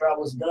 minutes after I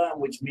was done,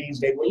 which means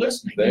they were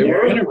listening. They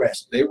were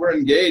interested. They were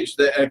engaged.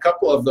 A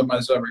couple of them,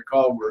 as I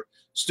recall, were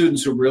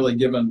students who were really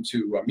given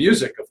to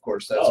music. Of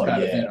course, that's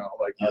kind of, you know,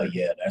 like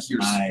that's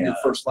your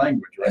first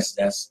language, right?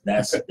 That's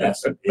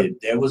if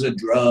there was a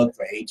drug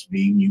for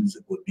HB,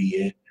 music would be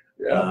it.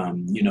 Yeah.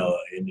 You know,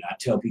 and I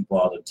tell people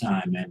all the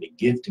time, man, the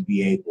gift to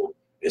be able,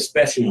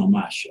 especially on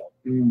my show,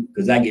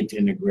 because I get to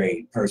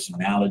integrate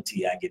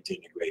personality, I get to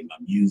integrate my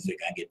music,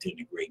 I get to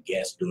integrate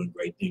guests doing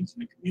great things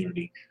in the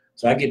community.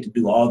 So I get to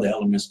do all the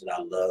elements that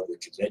I love,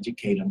 which is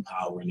educate,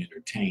 empower, and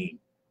entertain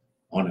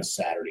on a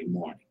Saturday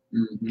morning.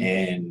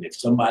 And if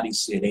somebody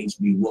said,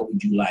 HB, what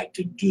would you like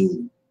to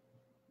do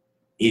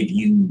if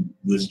you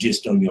was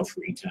just on your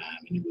free time?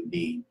 And it would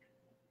be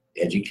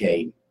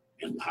educate,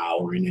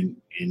 empowering, and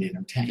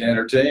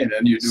entertain.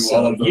 And you do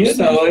all of those things.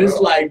 You know, it's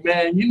like,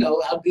 man, you know,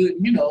 how good,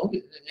 you know,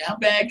 how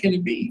bad can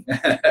it be?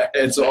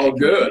 It's all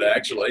good,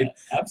 actually.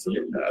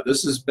 Absolutely.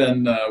 This has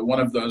been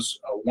one of those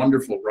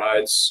wonderful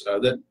rides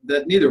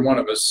that neither one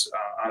of us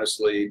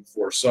honestly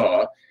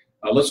foresaw.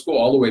 Let's go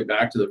all the way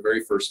back to the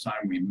very first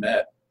time we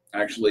met.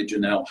 Actually,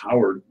 Janelle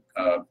Howard,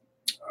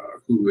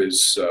 who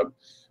is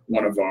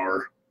one of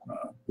our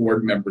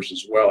board members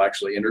as well,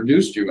 actually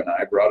introduced you and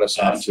I, brought us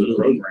onto the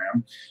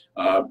program,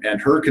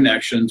 and her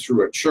connection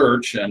through a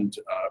church, and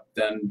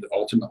then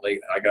ultimately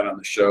I got on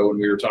the show, and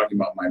we were talking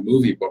about my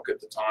movie book at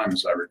the time,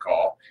 as I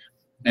recall.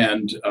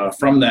 And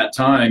from that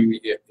time,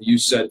 you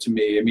said to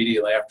me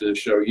immediately after the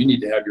show, you need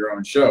to have your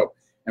own show.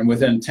 And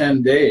within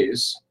 10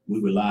 days, we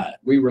were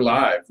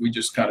live. We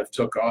just kind of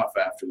took off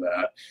after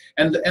that.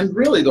 And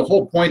really the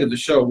whole point of the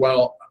show,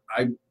 while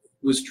I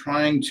was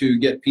trying to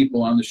get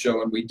people on the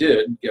show, and we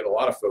did get a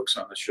lot of folks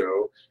on the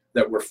show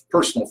that were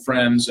personal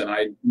friends and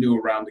I knew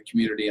around the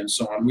community and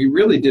so on, we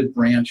really did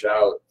branch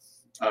out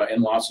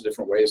in lots of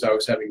different ways. I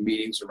was having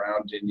meetings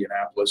around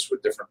Indianapolis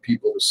with different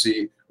people to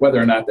see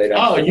whether or not they'd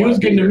you was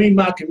getting to meet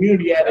my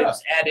community at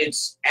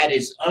its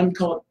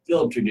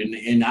unfiltered,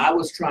 and I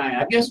was trying.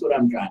 I guess what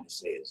I'm trying to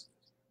say is,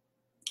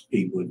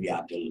 people would be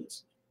out there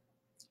listening.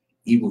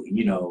 Even,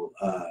 you know,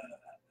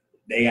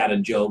 they had a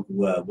joke.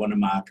 One of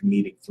my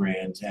comedic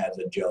friends has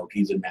a joke.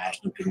 He's a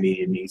national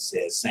comedian. He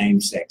says,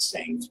 "Same sex,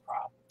 same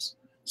problems."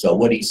 So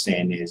what he's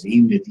saying is,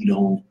 even if you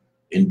don't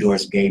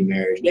endorse gay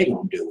marriage, they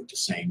gonna deal with the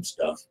same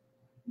stuff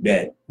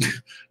that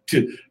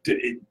two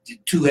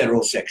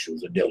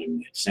heterosexuals are dealing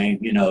with. Same,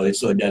 you know.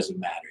 So it doesn't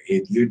matter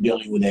if you're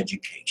dealing with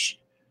education,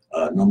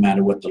 No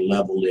matter what the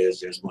level is,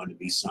 there's going to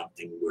be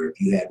something where if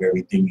you have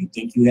everything you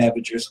think you have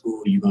at your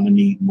school, you're going to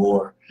need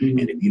more. Mm-hmm.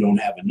 And if you don't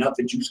have enough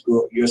at your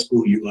school,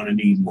 you're going to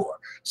need more.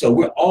 So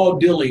we're all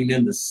dealing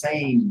in the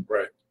same.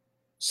 Right.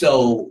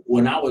 So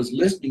when I was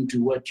listening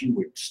to what you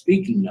were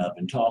speaking of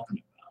and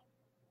talking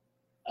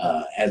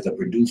about as a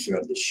producer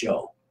of the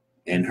show,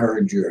 and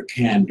heard your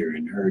candor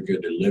and heard your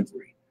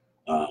delivery,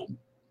 I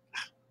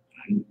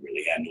didn't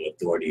really have no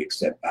authority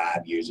except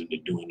 5 years into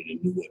doing it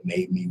and knew what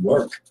made me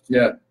work.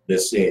 Yeah.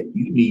 That said,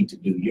 you need to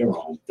do your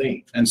own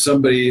thing. And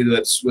somebody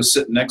was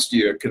sitting next to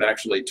you could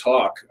actually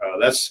talk.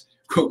 That's,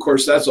 of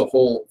course, that's a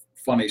whole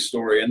funny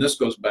story. And this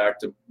goes back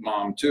to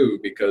Mom, too,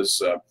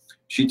 because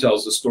she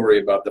tells the story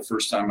about the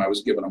first time I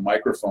was given a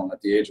microphone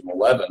at the age of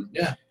 11.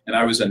 Yeah. And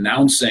I was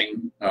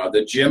announcing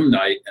the gym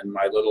night in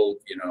my little,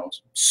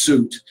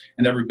 suit,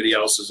 and everybody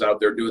else is out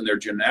there doing their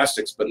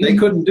gymnastics, but they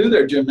couldn't do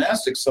their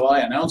gymnastics, so I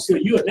announced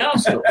it. You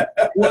announced it.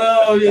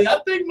 Well, I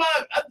think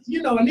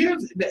and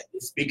here's,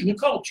 speaking of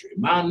culture,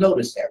 Mom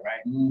noticed that,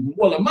 right? Mm-hmm.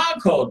 Well, in my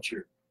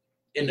culture,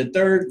 in the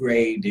third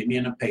grade, the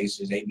Indiana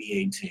Pacers,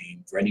 ABA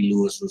team, Freddie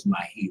Lewis was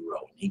my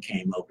hero. He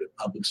came over to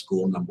public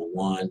school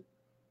 #1.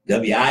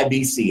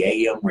 WIBC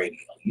AM radio.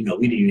 We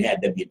didn't even have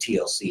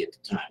WTLC at the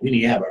time. We didn't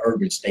even have an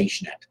urban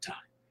station at the time.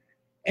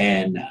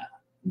 And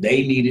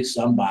they needed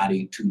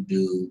somebody to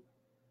do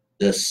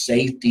the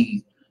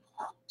safety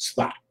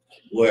spot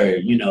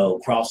where,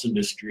 crossing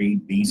the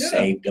street, be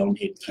safe, don't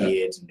hit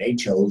kids. And they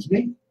chose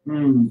me.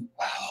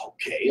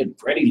 Okay, and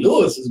Freddie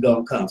Lewis is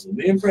going to come. So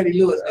me and Freddie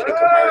Lewis did a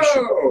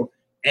commercial.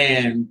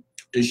 And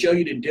to show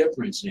you the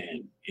difference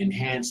in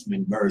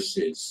enhancement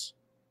versus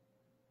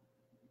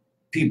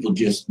people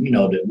just,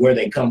 where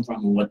they come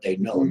from and what they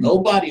know. Mm-hmm.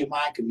 Nobody in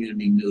my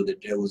community knew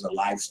that there was a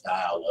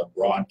lifestyle of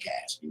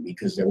broadcasting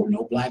because there were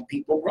no Black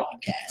people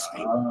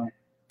broadcasting.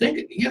 There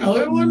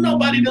was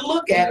nobody to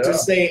look at to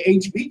say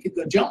HB could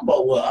go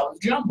Jumbo. Well, I was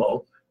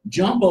Jumbo.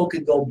 Jumbo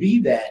could go be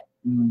that,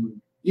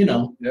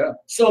 Yeah.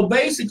 So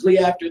basically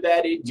after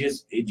that, it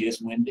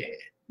just went dead.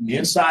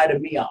 Inside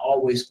of me, I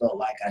always felt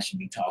like I should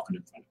be talking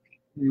in front of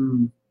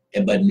people.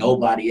 But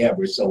nobody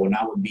ever. So when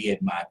I would be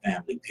at my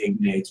family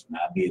picnics, when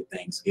I'd be at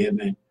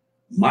Thanksgiving,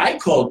 my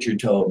culture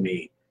told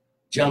me,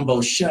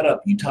 Jumbo, shut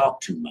up, you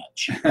talk too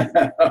much.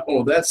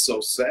 Oh, that's so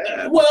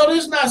sad. Well,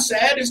 it's not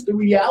sad, it's the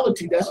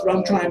reality. That's what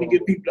I'm trying to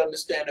get people to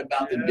understand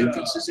about the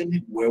differences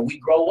in where we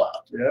grow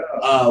up.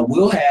 Yeah.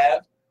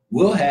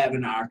 We'll have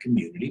in our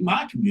community,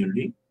 my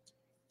community,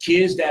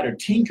 kids that are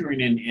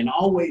tinkering and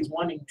always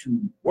wanting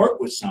to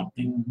work with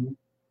something. Mm-hmm.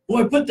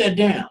 Boy, put that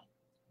down.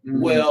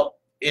 Mm-hmm. Well,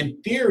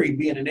 in theory,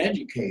 being an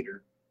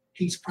educator,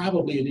 he's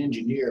probably an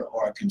engineer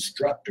or a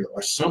constructor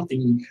or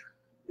something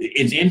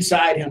is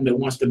inside him that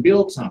wants to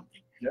build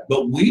something. Yeah.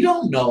 But we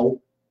don't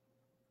know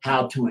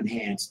how to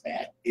enhance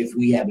that if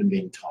we haven't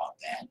been taught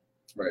that.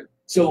 Right.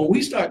 So when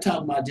we start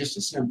talking about just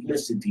the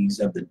simplicities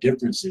of the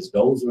differences,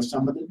 those are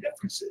some of the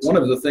differences. One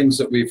of the things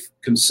that we've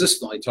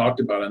consistently talked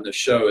about on this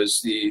show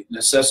is the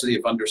necessity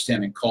of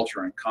understanding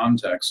culture and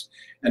context.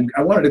 And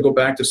I wanted to go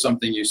back to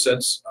something you said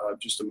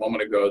just a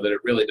moment ago, that it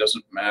really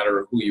doesn't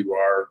matter who you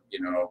are,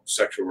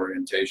 sexual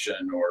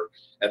orientation or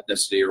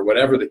ethnicity or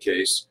whatever the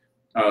case.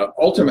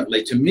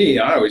 Ultimately, to me,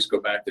 I always go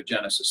back to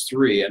Genesis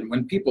 3. And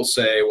when people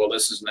say, well,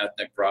 this is an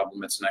ethnic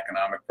problem, it's an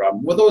economic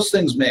problem, well, those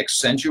things may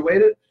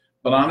accentuate it.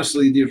 But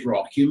honestly, these are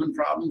all human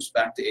problems.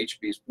 Back to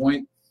HB's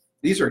point,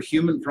 these are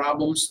human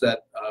problems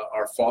that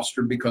are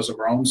fostered because of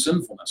our own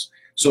sinfulness.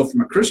 So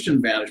from a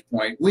Christian vantage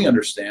point, we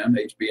understand,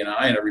 HB and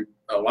I and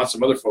lots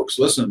of other folks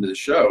listening to the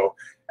show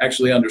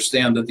actually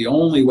understand that the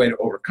only way to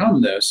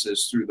overcome this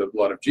is through the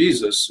blood of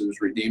Jesus,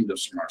 who's redeemed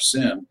us from our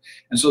sin.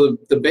 And so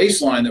the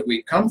baseline that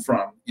we come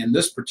from in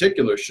this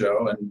particular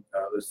show and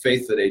the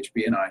faith that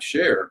HB and I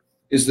share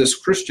is this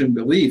Christian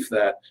belief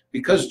that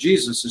because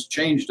Jesus has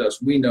changed us,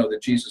 we know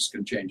that Jesus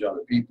can change other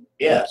people.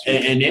 Yeah,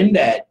 and in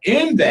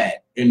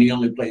the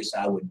only place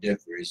I would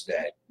differ is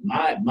that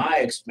my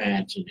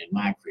expansion in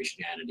my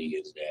Christianity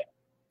is that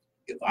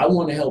if I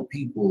want to help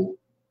people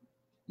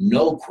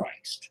know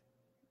Christ,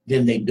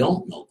 then they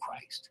don't know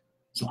Christ.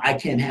 So I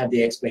can't have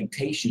the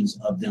expectations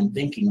of them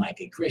thinking like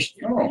a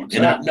Christian. Oh,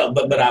 exactly. And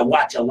but I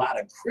watch a lot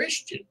of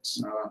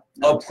Christians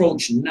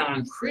approach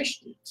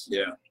non-Christians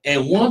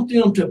and want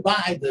them to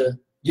buy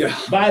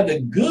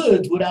the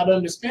goods without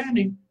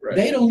understanding. Right.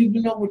 They don't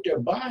even know what they're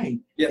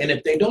buying. Yeah. And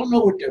if they don't know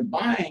what they're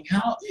buying,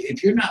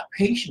 if you're not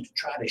patient to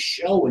try to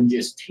show and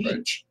just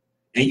teach,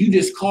 and you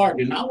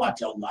discard, and I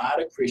watch a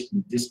lot of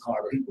Christians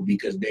discard people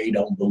because they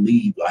don't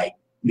believe like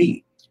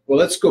me. Well,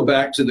 let's go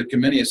back to the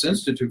Comenius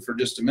Institute for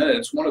just a minute.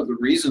 It's one of the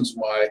reasons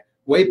why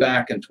way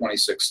back in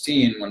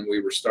 2016 when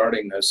we were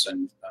starting this,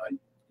 and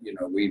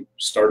we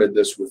started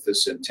this with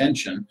this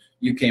intention.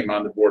 You came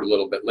on the board a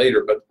little bit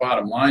later, but the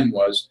bottom line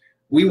was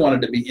we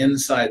wanted to be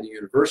inside the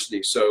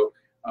university. So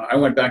I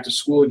went back to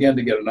school again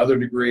to get another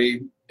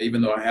degree.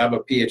 Even though I have a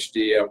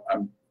PhD,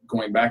 I'm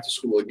going back to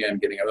school again,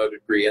 getting another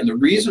degree. And the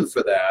reason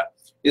for that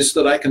is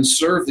that I can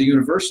serve the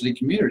university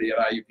community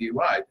at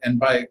IUPUI. And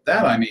by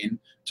that, I mean,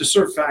 to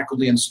serve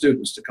faculty and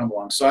students, to come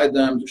alongside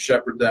them, to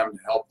shepherd them,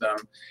 to help them,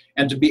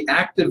 and to be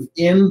active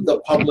in the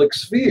public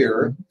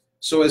sphere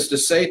so as to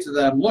say to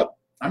them, look,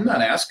 I'm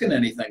not asking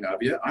anything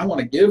of you. I want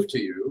to give to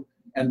you,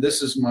 and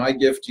this is my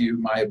gift to you,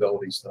 my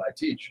abilities that I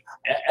teach.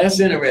 That's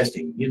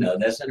interesting.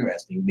 That's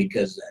interesting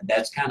because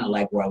that's kind of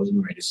like where I was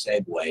ready to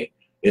segue,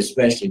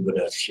 especially with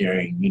us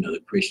sharing, the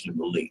Christian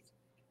belief.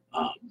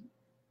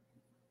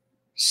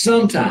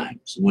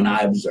 Sometimes when I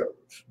observe,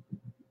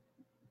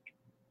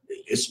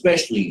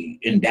 especially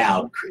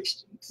endowed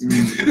Christians,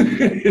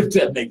 if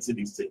that makes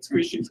any sense,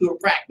 Christians who are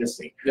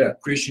practicing,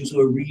 Christians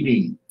who are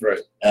reading,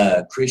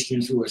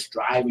 Christians who are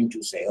striving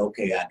to say,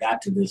 okay, I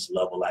got to this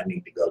level, I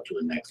need to go to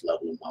the next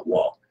level of my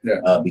walk.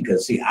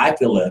 Because see, I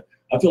feel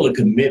a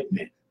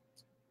commitment,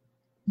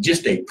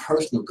 just a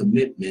personal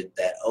commitment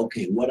that,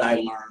 okay, what I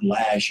learned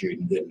last year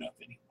isn't good enough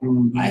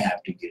anymore. I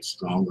have to get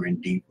stronger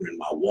and deeper in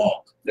my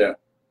walk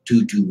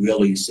to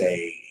really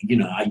say,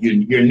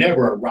 you're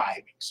never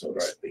arriving, so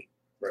to speak.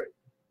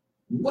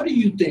 What do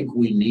you think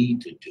we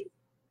need to do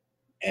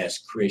as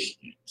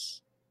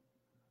Christians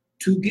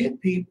to get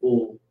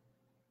people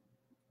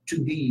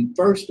to be,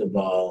 first of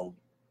all,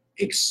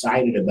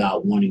 excited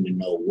about wanting to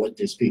know what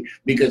this be?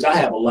 Because I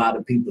have a lot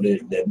of people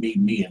that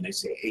meet me and they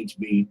say,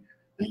 HB,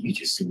 man, you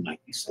just seem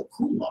like you're so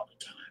cool all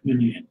the time.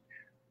 And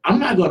I'm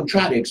not going to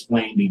try to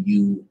explain to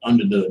you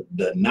under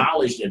the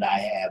knowledge that I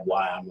have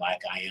why I'm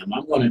like I am.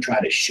 I'm going to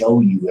try to show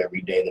you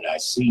every day that I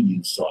see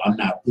you, so I'm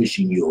not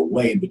pushing you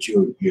away, but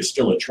you're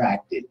still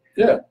attracted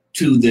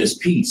to this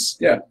piece.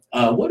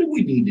 What do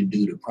we need to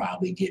do to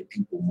probably get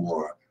people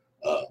more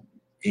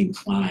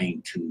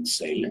inclined to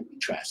say, let me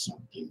try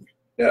something?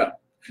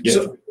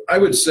 So I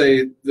would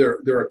say there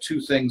are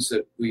two things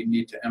that we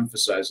need to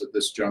emphasize at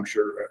this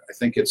juncture. I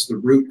think it's the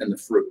root and the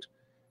fruit.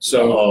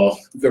 So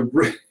the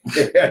root.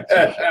 Go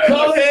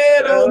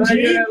ahead, OG.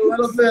 A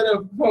little bit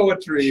of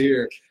poetry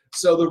here.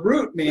 So the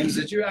root means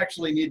that you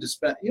actually need to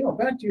spend,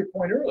 back to your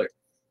point earlier,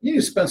 you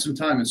need to spend some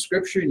time in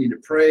Scripture. You need to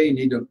pray. You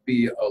need to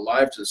be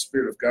alive to the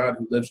Spirit of God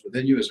who lives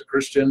within you as a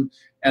Christian,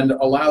 and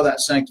allow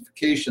that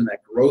sanctification,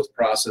 that growth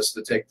process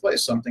to take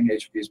place, something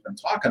HB has been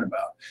talking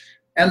about.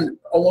 And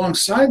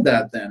alongside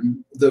that,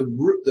 then,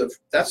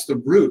 that's the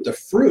root. The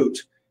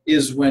fruit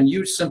is when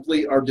you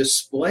simply are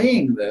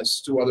displaying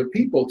this to other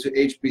people, to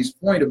HB's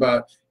point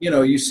about,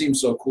 you seem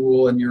so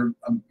cool and you're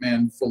a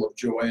man full of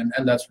joy.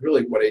 And that's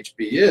really what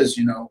HB is.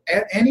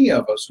 Any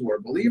of us who are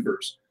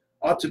believers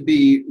ought to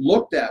be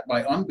looked at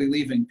by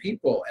unbelieving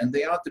people, and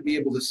they ought to be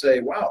able to say,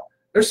 wow,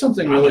 there's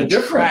something really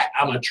different.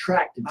 I'm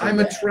attracted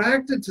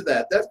to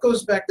that. That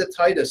goes back to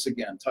Titus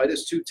again.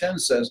 Titus 2:10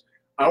 says,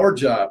 our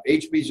job,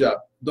 HB's job,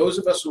 those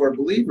of us who are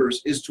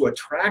believers, is to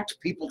attract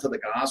people to the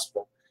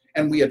gospel.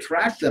 And we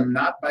attract them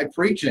not by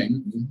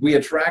preaching, we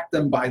attract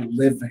them by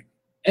living.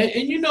 And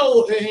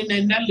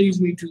that leads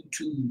me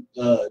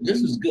to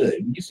this is good.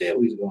 You said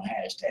we was going to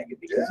hashtag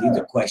it because these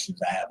are questions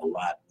I have a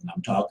lot when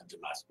I'm talking to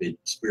my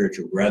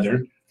spiritual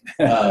brethren.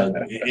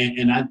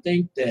 And I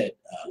think that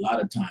a lot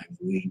of times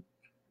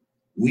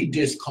we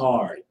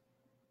discard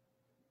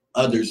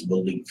others'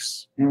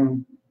 beliefs.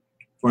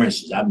 For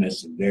instance, I met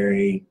some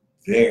very,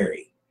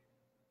 very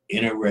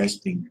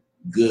interesting,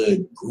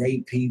 good,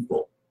 great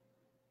people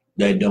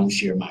that don't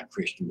share my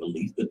Christian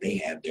belief, but they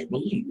have their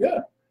belief.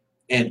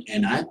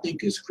 And I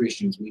think as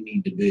Christians, we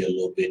need to be a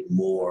little bit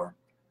more,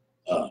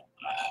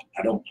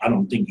 I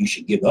don't think you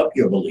should give up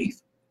your belief,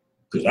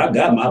 because I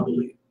got my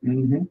belief.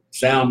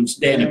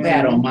 Standing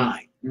pat on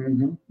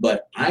mine.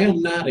 But I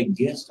am not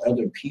against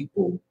other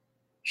people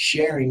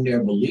sharing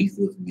their belief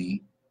with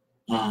me,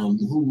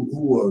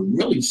 who are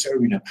really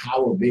serving a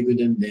power bigger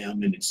than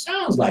them. And it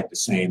sounds like the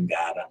same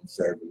God I'm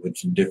serving with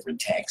some different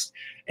texts.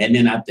 And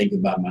then I think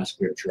about my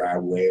scripture I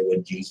read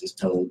when Jesus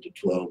told the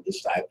 12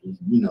 disciples,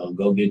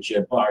 go get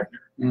your partner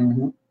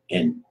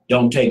and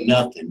don't take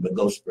nothing, but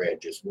go spread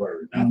this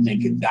word. And I'm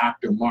thinking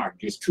Dr. Mark,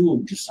 there's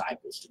two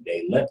disciples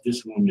today, left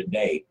this room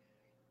today.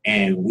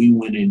 And we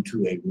went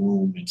into a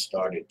room and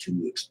started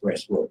to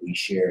express what we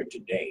shared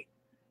today.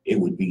 It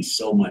would be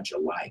so much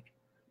alike,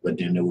 but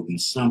then there would be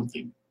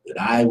something that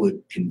I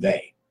would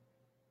convey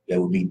that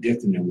would be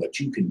different than what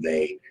you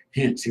convey.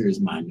 Hence,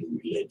 here's my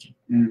new religion.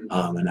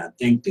 And I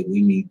think that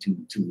we need to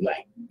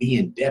like be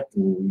in depth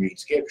when we read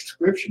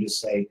scripture to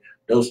say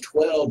those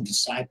 12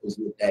 disciples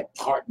with that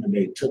partner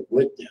they took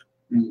with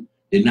them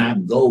did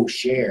not go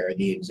share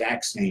the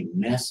exact same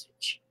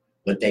message,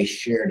 but they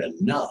shared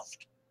enough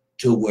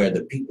to where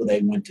the people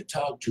they went to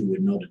talk to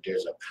would know that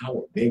there's a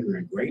power bigger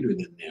and greater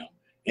than them.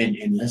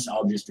 And let's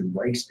all just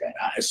embrace that.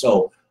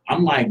 So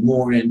I'm like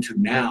more into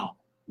now,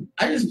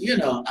 I just, I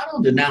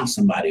don't denounce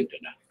somebody if they're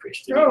not a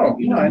Christian.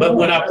 But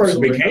when I first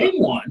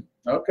became one,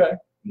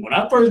 when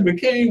I first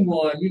became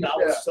one, I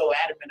was so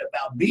adamant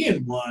about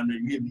being one.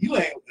 And if you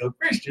ain't a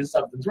Christian,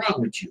 something's wrong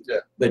with you.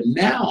 But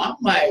now I'm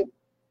like,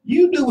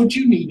 you do what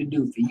you need to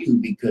do for you,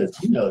 because,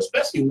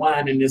 especially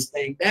winding this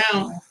thing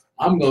down,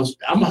 I'm gonna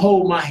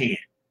hold my hand.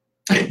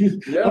 I'm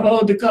gonna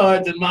hold the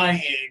cards in my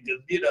hand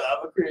because,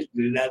 I'm a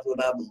Christian and that's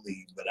what I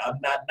believe. But I'm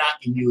not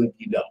knocking you if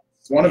you don't.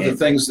 One of the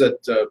things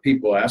that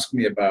people ask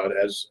me about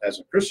as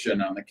a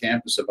Christian on the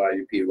campus of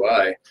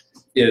IUPUI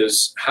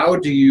is, how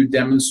do you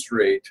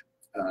demonstrate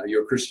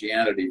your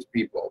Christianity to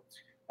people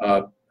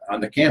on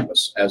the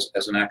campus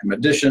as an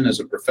academician, as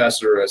a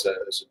professor, as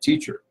a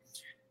teacher?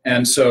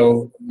 And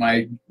so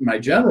my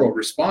general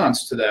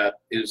response to that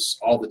is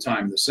all the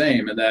time the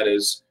same, and that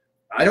is,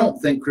 I don't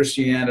think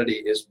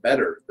Christianity is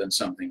better than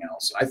something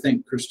else. I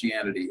think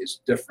Christianity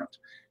is different.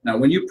 Now,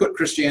 when you put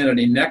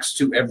Christianity next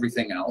to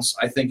everything else,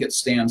 I think it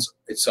stands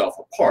itself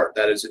apart.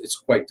 That is, it's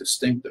quite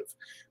distinctive.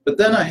 But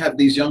then I have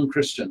these young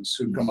Christians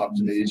who come up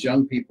to me, these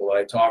young people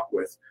I talk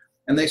with,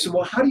 and they say,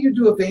 well, how do you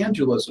do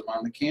evangelism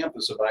on the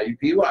campus of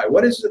IUPUI?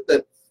 What is it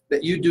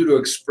that you do to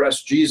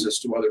express Jesus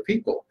to other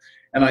people?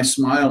 And I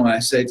smile and I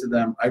say to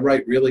them, I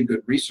write really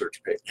good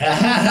research papers.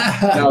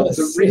 Now,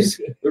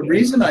 the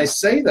reason I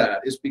say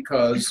that is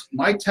because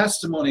my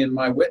testimony and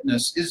my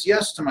witness is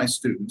yes to my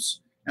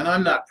students, and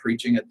I'm not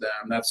preaching at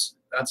them. That's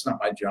not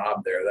my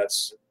job there.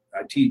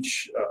 I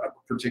teach a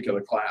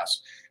particular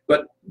class.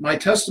 But my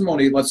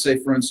testimony, let's say,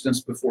 for instance,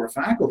 before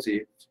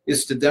faculty,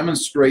 is to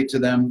demonstrate to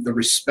them the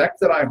respect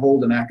that I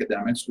hold in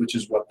academics, which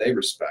is what they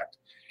respect.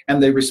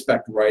 And they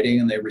respect writing,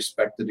 and they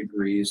respect the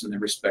degrees, and they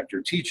respect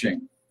your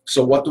teaching.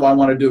 So what do I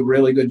want to do a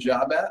really good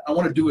job at? I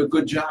want to do a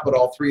good job at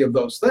all three of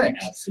those things.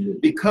 Absolutely.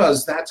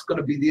 Because that's going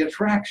to be the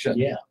attraction.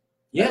 Yeah.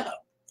 Yeah.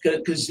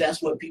 Because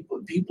that's what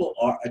people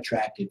are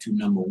attracted to.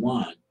 Number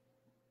one,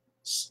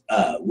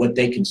 what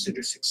they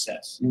consider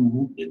success.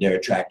 Mm-hmm. They're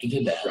attracted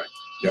to that. Right.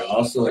 They're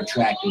also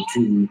attracted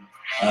to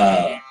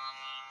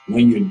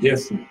when you're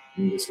different.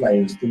 When you're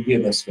slaves,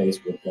 forgive us,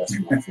 Facebook. That's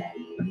my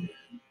phone.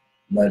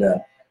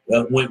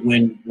 But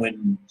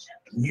when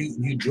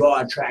you draw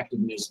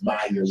attractiveness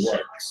by your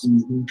works,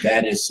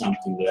 that is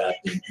something that I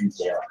think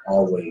people are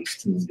always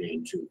tuned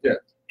into. Yeah.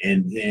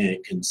 And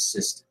then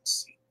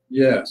consistency.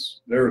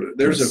 Yes,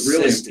 there's a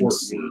really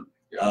important word.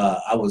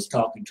 I was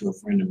talking to a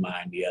friend of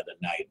mine the other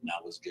night, and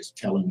I was just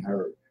telling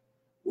her,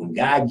 when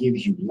God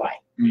gives you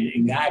light,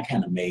 and God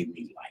kind of made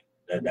me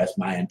light. That's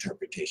my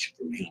interpretation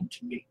from him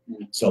to me.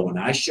 So when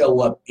I show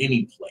up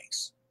any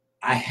place,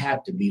 I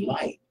have to be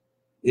light.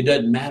 It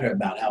doesn't matter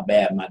about how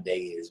bad my day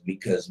is,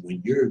 because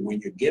when you're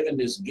given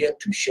this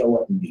gift to show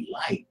up and be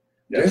light,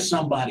 there's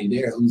somebody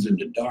there who's in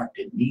the dark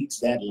that needs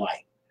that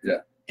light.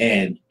 Yeah.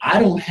 And I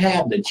don't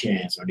have the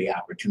chance or the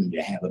opportunity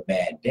to have a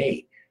bad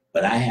day,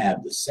 but I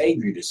have the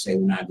Savior to say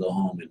when I go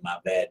home in my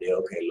bad day,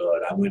 okay,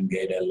 Lord, I went and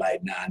gave that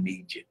light, now I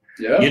need you.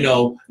 Yeah. You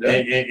know,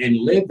 and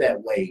live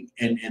that way.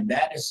 And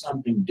that is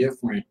something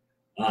different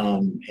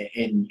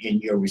in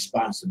your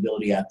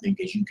responsibility, I think,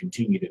 as you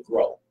continue to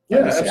grow.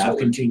 Like I said, I've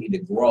continued to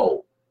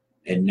grow.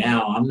 And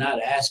now I'm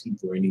not asking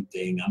for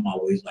anything. I'm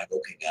always like,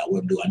 okay, God,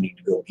 what do I need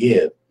to go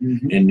give?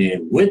 And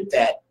then with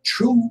that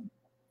true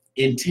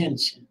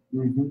intention,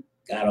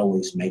 God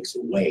always makes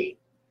a way,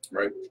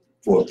 right,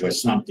 for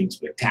something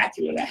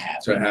spectacular to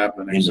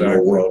happen, in exactly.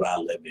 the world I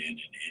live in. And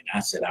I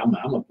said, I'm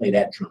gonna play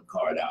that trump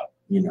card out,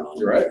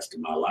 the rest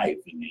of my life.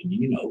 And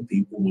then,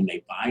 people, when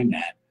they find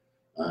that,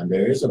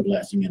 there is a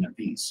blessing and a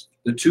peace.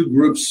 The two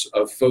groups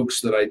of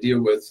folks that I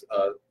deal with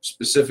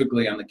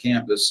specifically on the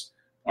campus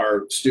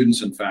are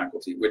students and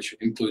faculty, which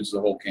includes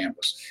the whole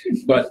campus.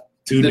 But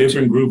two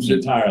different groups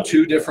entirely.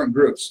 Two different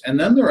groups. And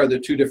then there are the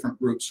two different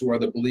groups who are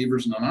the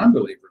believers and the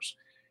non-believers.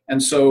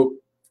 And so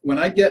when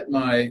I get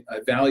my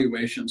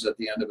evaluations at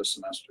the end of a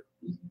semester,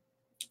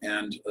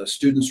 and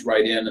students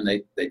write in and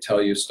they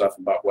tell you stuff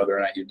about whether or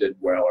not you did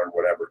well or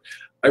whatever,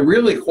 I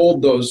really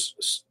hold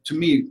those, to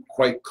me,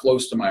 quite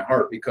close to my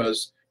heart,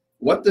 because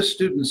what the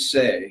students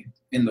say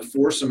in the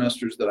 4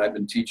 semesters that I've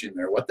been teaching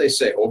there, what they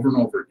say over and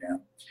over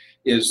again,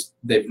 is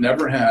they've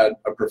never had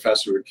a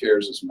professor who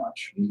cares as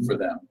much for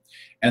them.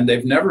 And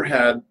they've never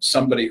had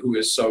somebody who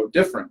is so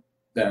different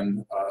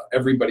than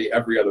every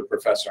other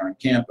professor on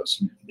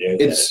campus.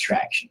 There's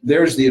attraction.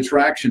 There's the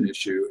attraction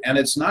issue. And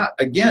it's not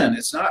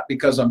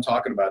because I'm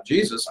talking about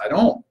Jesus.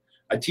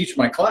 I teach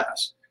my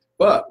class.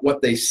 But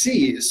what they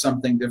see is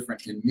something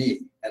different in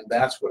me. And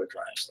that's what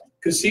attracts them.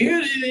 Because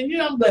here,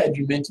 I'm glad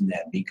you mentioned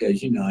that,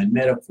 because, in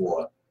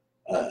metaphor,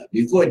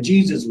 before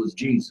Jesus was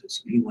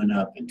Jesus, he went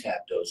up and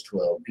tapped those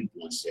 12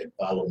 people and said,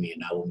 follow me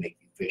and I will make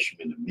you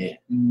fishermen of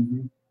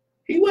men.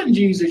 He wasn't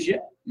Jesus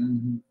yet.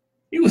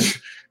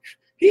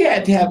 He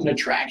had to have an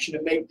attraction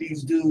to make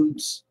these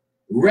dudes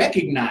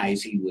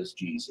recognize he was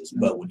Jesus.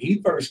 But when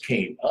he first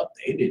came up,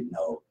 they didn't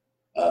know.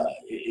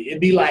 It'd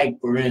be like,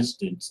 for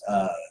instance,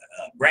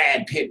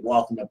 Brad Pitt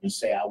walking up and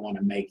say, I want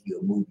to make you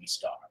a movie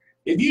star.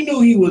 If you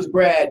knew he was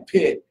Brad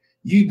Pitt,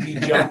 you'd be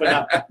jumping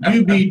up,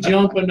 you'd be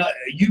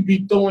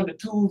throwing the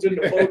tools in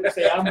the boat and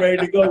say, I'm ready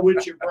to go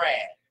with you,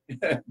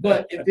 Brad.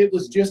 But if it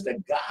was just a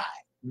guy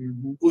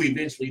who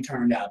eventually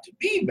turned out to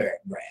be Brad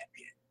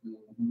Pitt,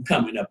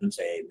 coming up and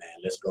say, hey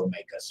man, let's go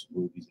make us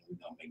some movies and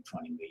we're gonna make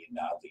 $20 million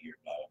a year,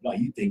 blah, blah,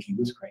 blah. You think he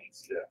was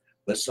crazy.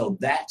 But so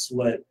that's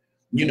what,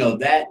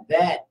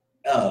 that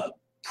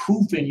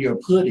proof in your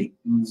pudding,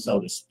 so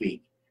to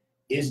speak,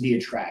 is the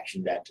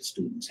attraction that the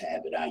students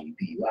have at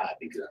IUPUI,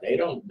 because they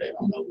don't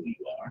know who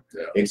you are,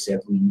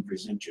 except who you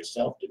present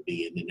yourself to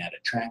be. And then that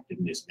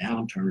attractiveness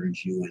now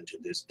turns you into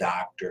this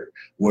doctor,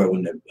 where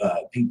when the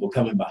people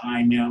coming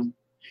behind them,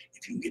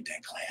 if you can get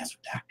that class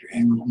with Dr.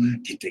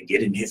 Eckel,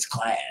 get in his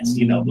class,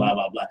 you know, blah,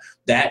 blah, blah.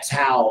 That's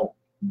how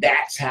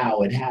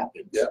it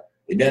happens. Yeah.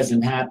 It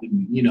doesn't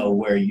happen, you know,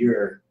 where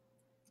you're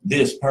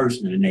this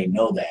person and they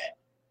know that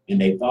and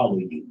they follow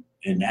you.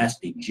 And that's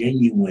the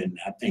genuine,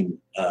 I think,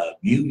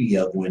 beauty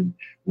of when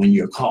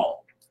you're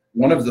called.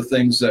 One of the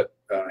things that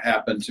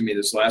happened to me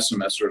this last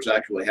semester has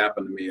actually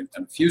happened to me in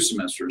a few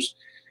semesters,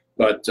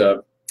 but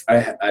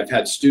I've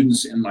had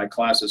students in my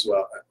class as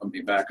well. Let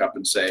me back up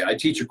and say I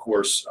teach a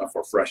course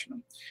for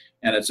freshmen,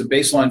 and it's a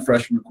baseline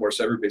freshman course.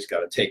 Everybody's got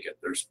to take it.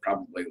 There's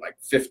probably like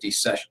 50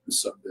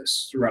 sessions of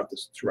this throughout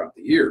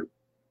the year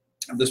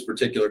of this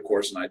particular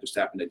course, and I just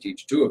happen to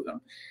teach 2 of them.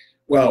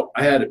 Well,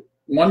 I had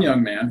one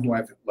young man who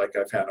I've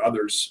had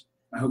others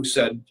who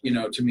said, you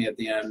know, to me at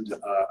the end,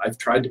 I've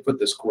tried to put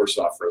this course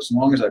off for as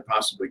long as I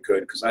possibly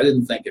could because I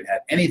didn't think it had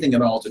anything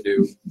at all to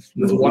do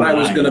with what I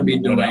was going to be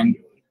doing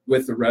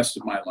with the rest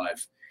of my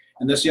life.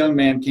 And this young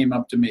man came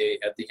up to me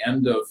at the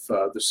end of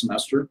the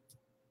semester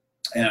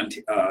and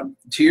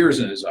tears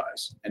in his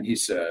eyes. And he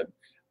said,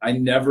 I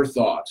never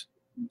thought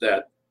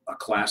that a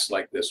class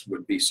like this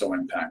would be so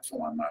impactful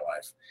on my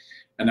life.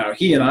 And now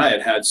he and I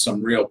had had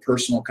some real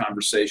personal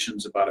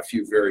conversations about a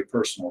few very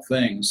personal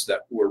things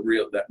that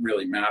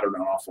really mattered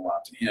an awful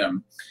lot to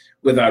him.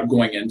 Without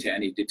going into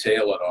any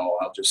detail at all,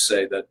 I'll just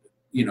say that,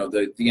 you know,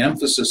 the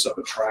emphasis of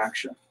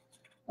attraction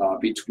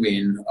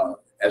between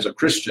as a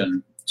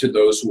Christian to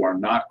those who are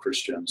not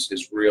Christians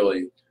is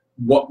really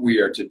what we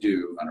are to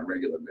do on a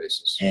regular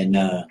basis. And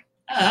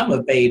I'm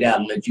going to fade out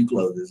and let you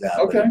close this out.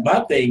 Okay. But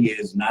my thing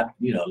is not,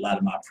 you know, a lot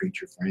of my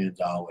preacher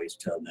friends, I always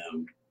tell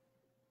them,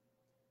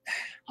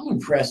 I'm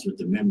impressed with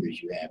the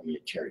members you have in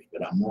your church,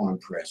 but I'm more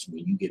impressed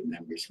when you get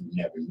members who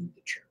never knew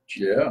the church.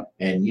 Yeah.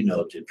 And, you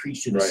know, to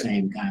preach to the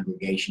same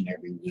congregation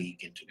every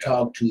week and to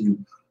talk to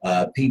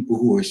people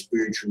who are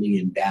spiritually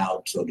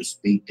endowed, so to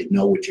speak, that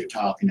know what you're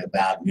talking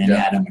about and then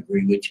have them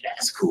agree with you,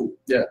 that's cool.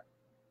 Yeah.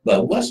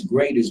 But what's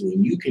great is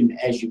when you can,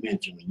 as you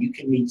mentioned, when you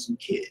can meet some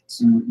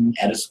kids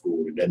at a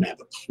school that doesn't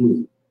have a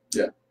clue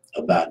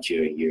about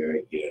your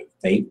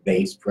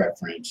faith-based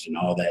preference and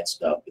all that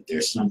stuff, but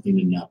there's something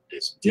enough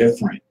that's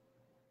different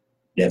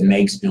that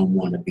makes them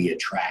want to be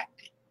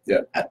attracted. Yeah.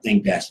 I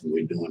think that's when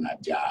we're doing our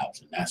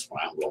jobs, and that's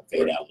why I'm going to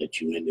fade out,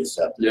 let you end this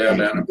up. Yeah,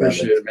 man, I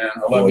appreciate it, man. I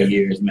love 4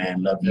 years,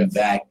 man. Love you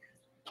back.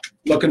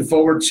 Looking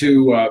forward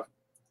to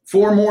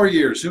 4 more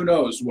years. Who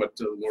knows what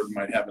the Lord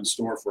might have in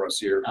store for us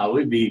here.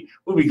 We'll be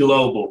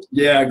global.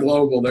 Yeah,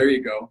 global. There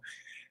you go.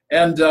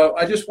 And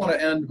I just want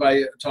to end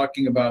by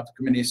talking about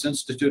the Comenius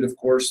Institute, of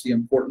course, the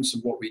importance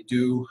of what we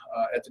do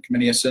at the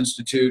Comenius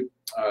Institute.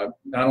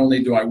 Not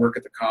only do I work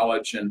at the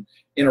college and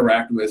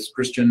interact with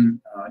Christian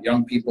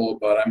young people,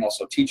 but I'm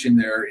also teaching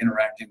there,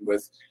 interacting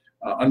with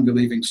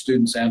unbelieving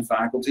students and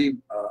faculty.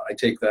 I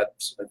take that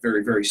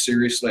very, very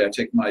seriously. I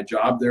take my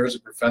job there as a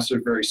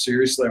professor very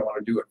seriously. I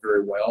want to do it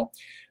very well.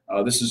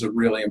 This is a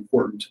really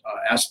important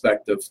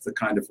aspect of the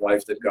kind of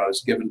life that God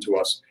has given to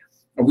us.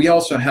 We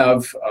also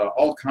have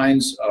all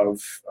kinds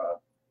of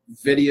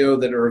video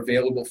that are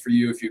available for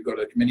you. If you go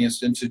to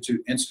Comenius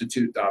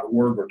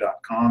Institute.org or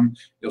 .com,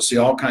 you'll see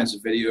all kinds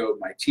of video of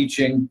my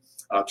teaching.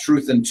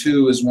 Truth in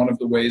Two is one of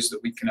the ways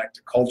that we connect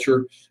to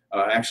culture.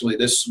 Actually,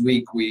 this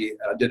week we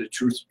did a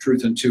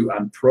Truth in Two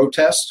on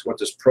protest. What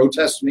does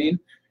protest mean?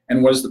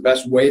 And what is the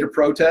best way to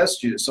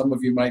protest? Some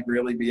of you might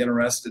really be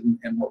interested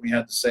in what we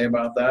had to say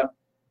about that.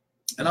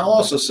 And I'll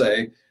also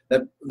say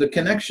that the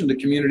connection to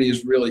community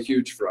is really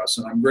huge for us.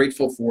 And I'm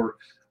grateful for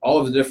all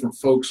of the different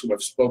folks who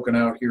have spoken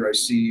out here. I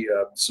see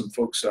some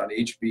folks on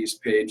HB's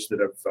page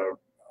that have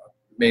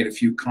made a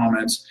few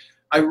comments.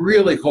 I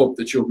really hope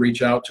that you'll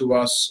reach out to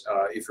us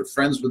if you're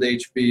friends with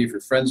HB, if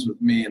you're friends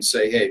with me, and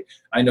say, hey,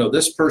 I know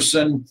this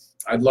person,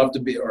 I'd love to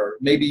be, or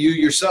maybe you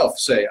yourself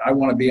say, I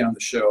want to be on the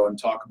show and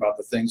talk about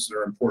the things that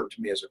are important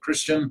to me as a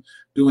Christian,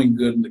 doing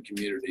good in the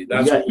community.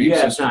 That's what we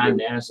have time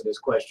to answer this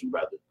question,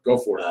 brother. Go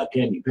for it.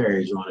 Candy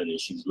Perry's on it, and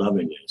she's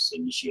loving this.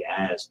 And she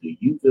asks, do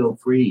you feel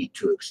free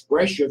to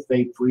express your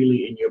faith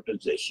freely in your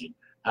position?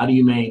 How do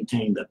you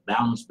maintain the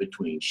balance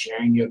between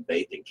sharing your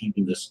faith and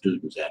keeping the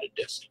students at a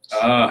distance?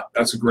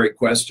 That's a great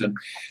question.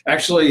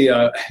 Actually,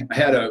 I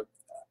had an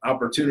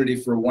opportunity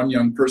for one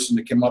young person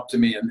to come up to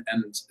me and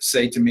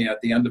say to me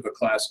at the end of a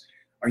class,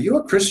 are you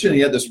a Christian?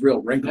 He had this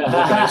real wrinkled look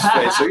on his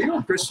face. Are you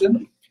a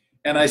Christian?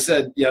 And I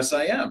said, yes,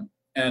 I am.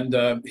 And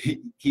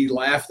he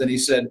laughed and he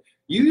said,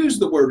 you used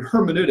the word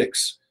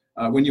hermeneutics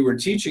when you were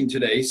teaching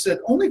today. He said,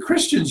 only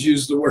Christians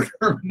use the word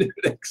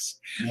hermeneutics.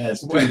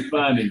 That's pretty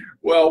funny.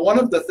 Well, one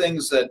of the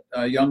things that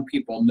young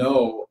people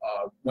know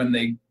when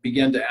they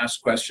begin to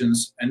ask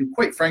questions, and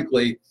quite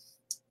frankly,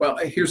 well,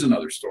 here's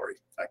another story,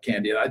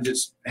 Candy. I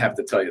just have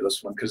to tell you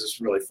this one because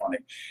it's really funny.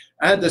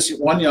 I had this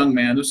one young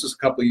man, this is a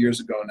couple of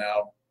years ago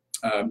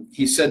now.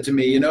 He said to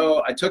me, you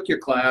know, I took your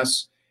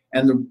class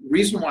And the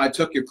reason why I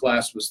took your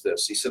class was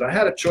this. He said, I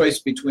had a choice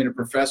between a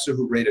professor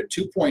who rated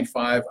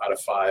 2.5 out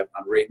of 5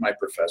 on Rate My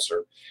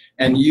Professor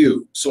and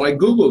you. So I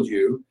Googled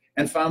you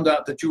and found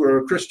out that you were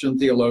a Christian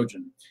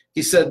theologian.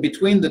 He said,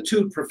 between the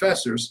two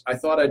professors, I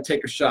thought I'd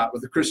take a shot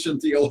with a Christian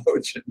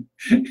theologian.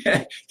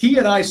 He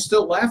and I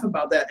still laugh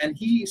about that, and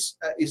he's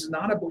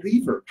not a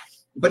believer,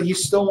 but he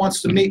still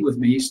wants to meet with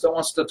me. He still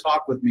wants to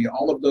talk with me,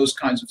 all of those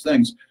kinds of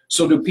things.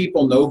 So do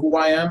people know who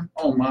I am?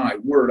 Oh, my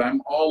word,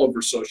 I'm all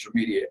over social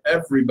media.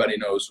 Everybody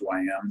knows who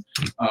I am.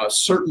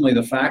 Certainly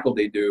the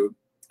faculty do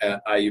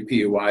at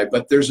IUPUI,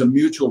 but there's a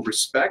mutual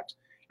respect,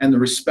 and the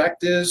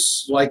respect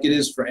is like it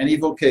is for any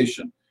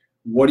vocation.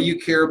 What do you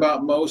care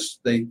about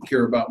most? They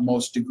care about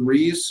most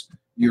degrees,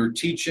 your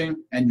teaching,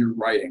 and your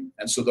writing.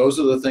 And so those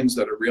are the things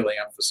that are really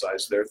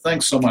emphasized there.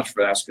 Thanks so much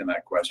for asking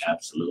that question.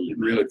 Absolutely.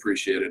 Really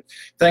appreciate it.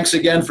 Thanks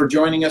again for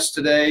joining us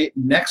today.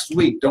 Next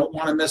week, don't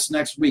want to miss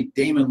next week,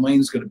 Damon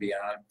Lane's going to be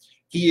on.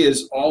 He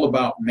is all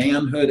about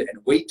manhood, and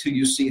wait till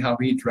you see how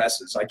he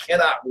dresses. I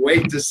cannot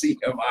wait to see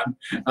him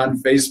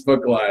on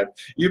Facebook Live.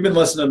 You've been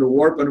listening to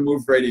Warp and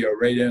Move Radio,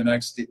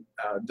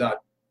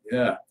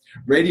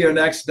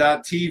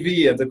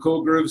 RadioNext.tv at the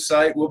Cool Groove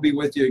site. We'll be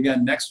with you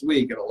again next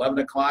week at 11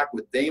 o'clock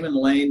with Damon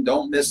Lane.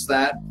 Don't miss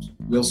that.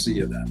 We'll see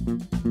you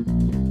then.